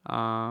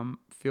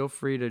 Feel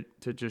free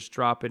to just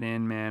drop it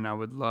in, man. I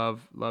would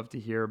love to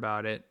hear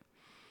about it.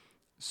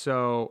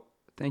 So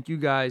thank you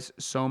guys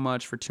so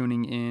much for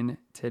tuning in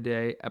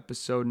today,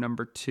 episode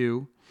number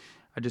 2.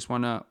 I just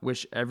want to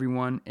wish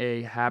everyone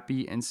a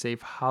happy and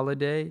safe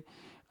holiday.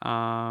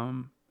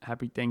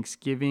 Happy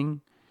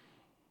Thanksgiving.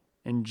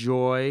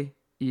 Enjoy.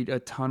 Eat a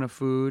ton of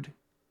food.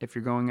 If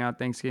you're going out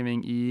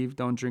Thanksgiving Eve,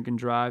 don't drink and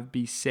drive.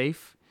 Be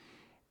safe.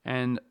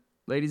 And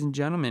ladies and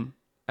gentlemen,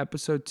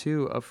 episode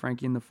 2 of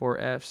Frankie and the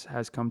 4Fs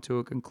has come to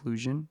a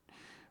conclusion.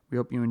 We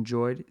hope you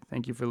enjoyed.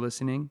 Thank you for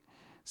listening.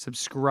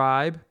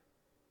 Subscribe.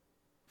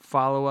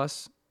 Follow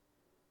us.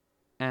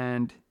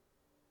 And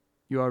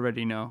you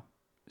already know.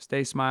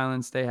 Stay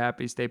smiling, stay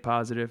happy, stay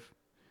positive.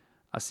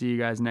 I'll see you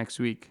guys next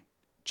week.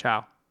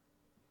 Ciao.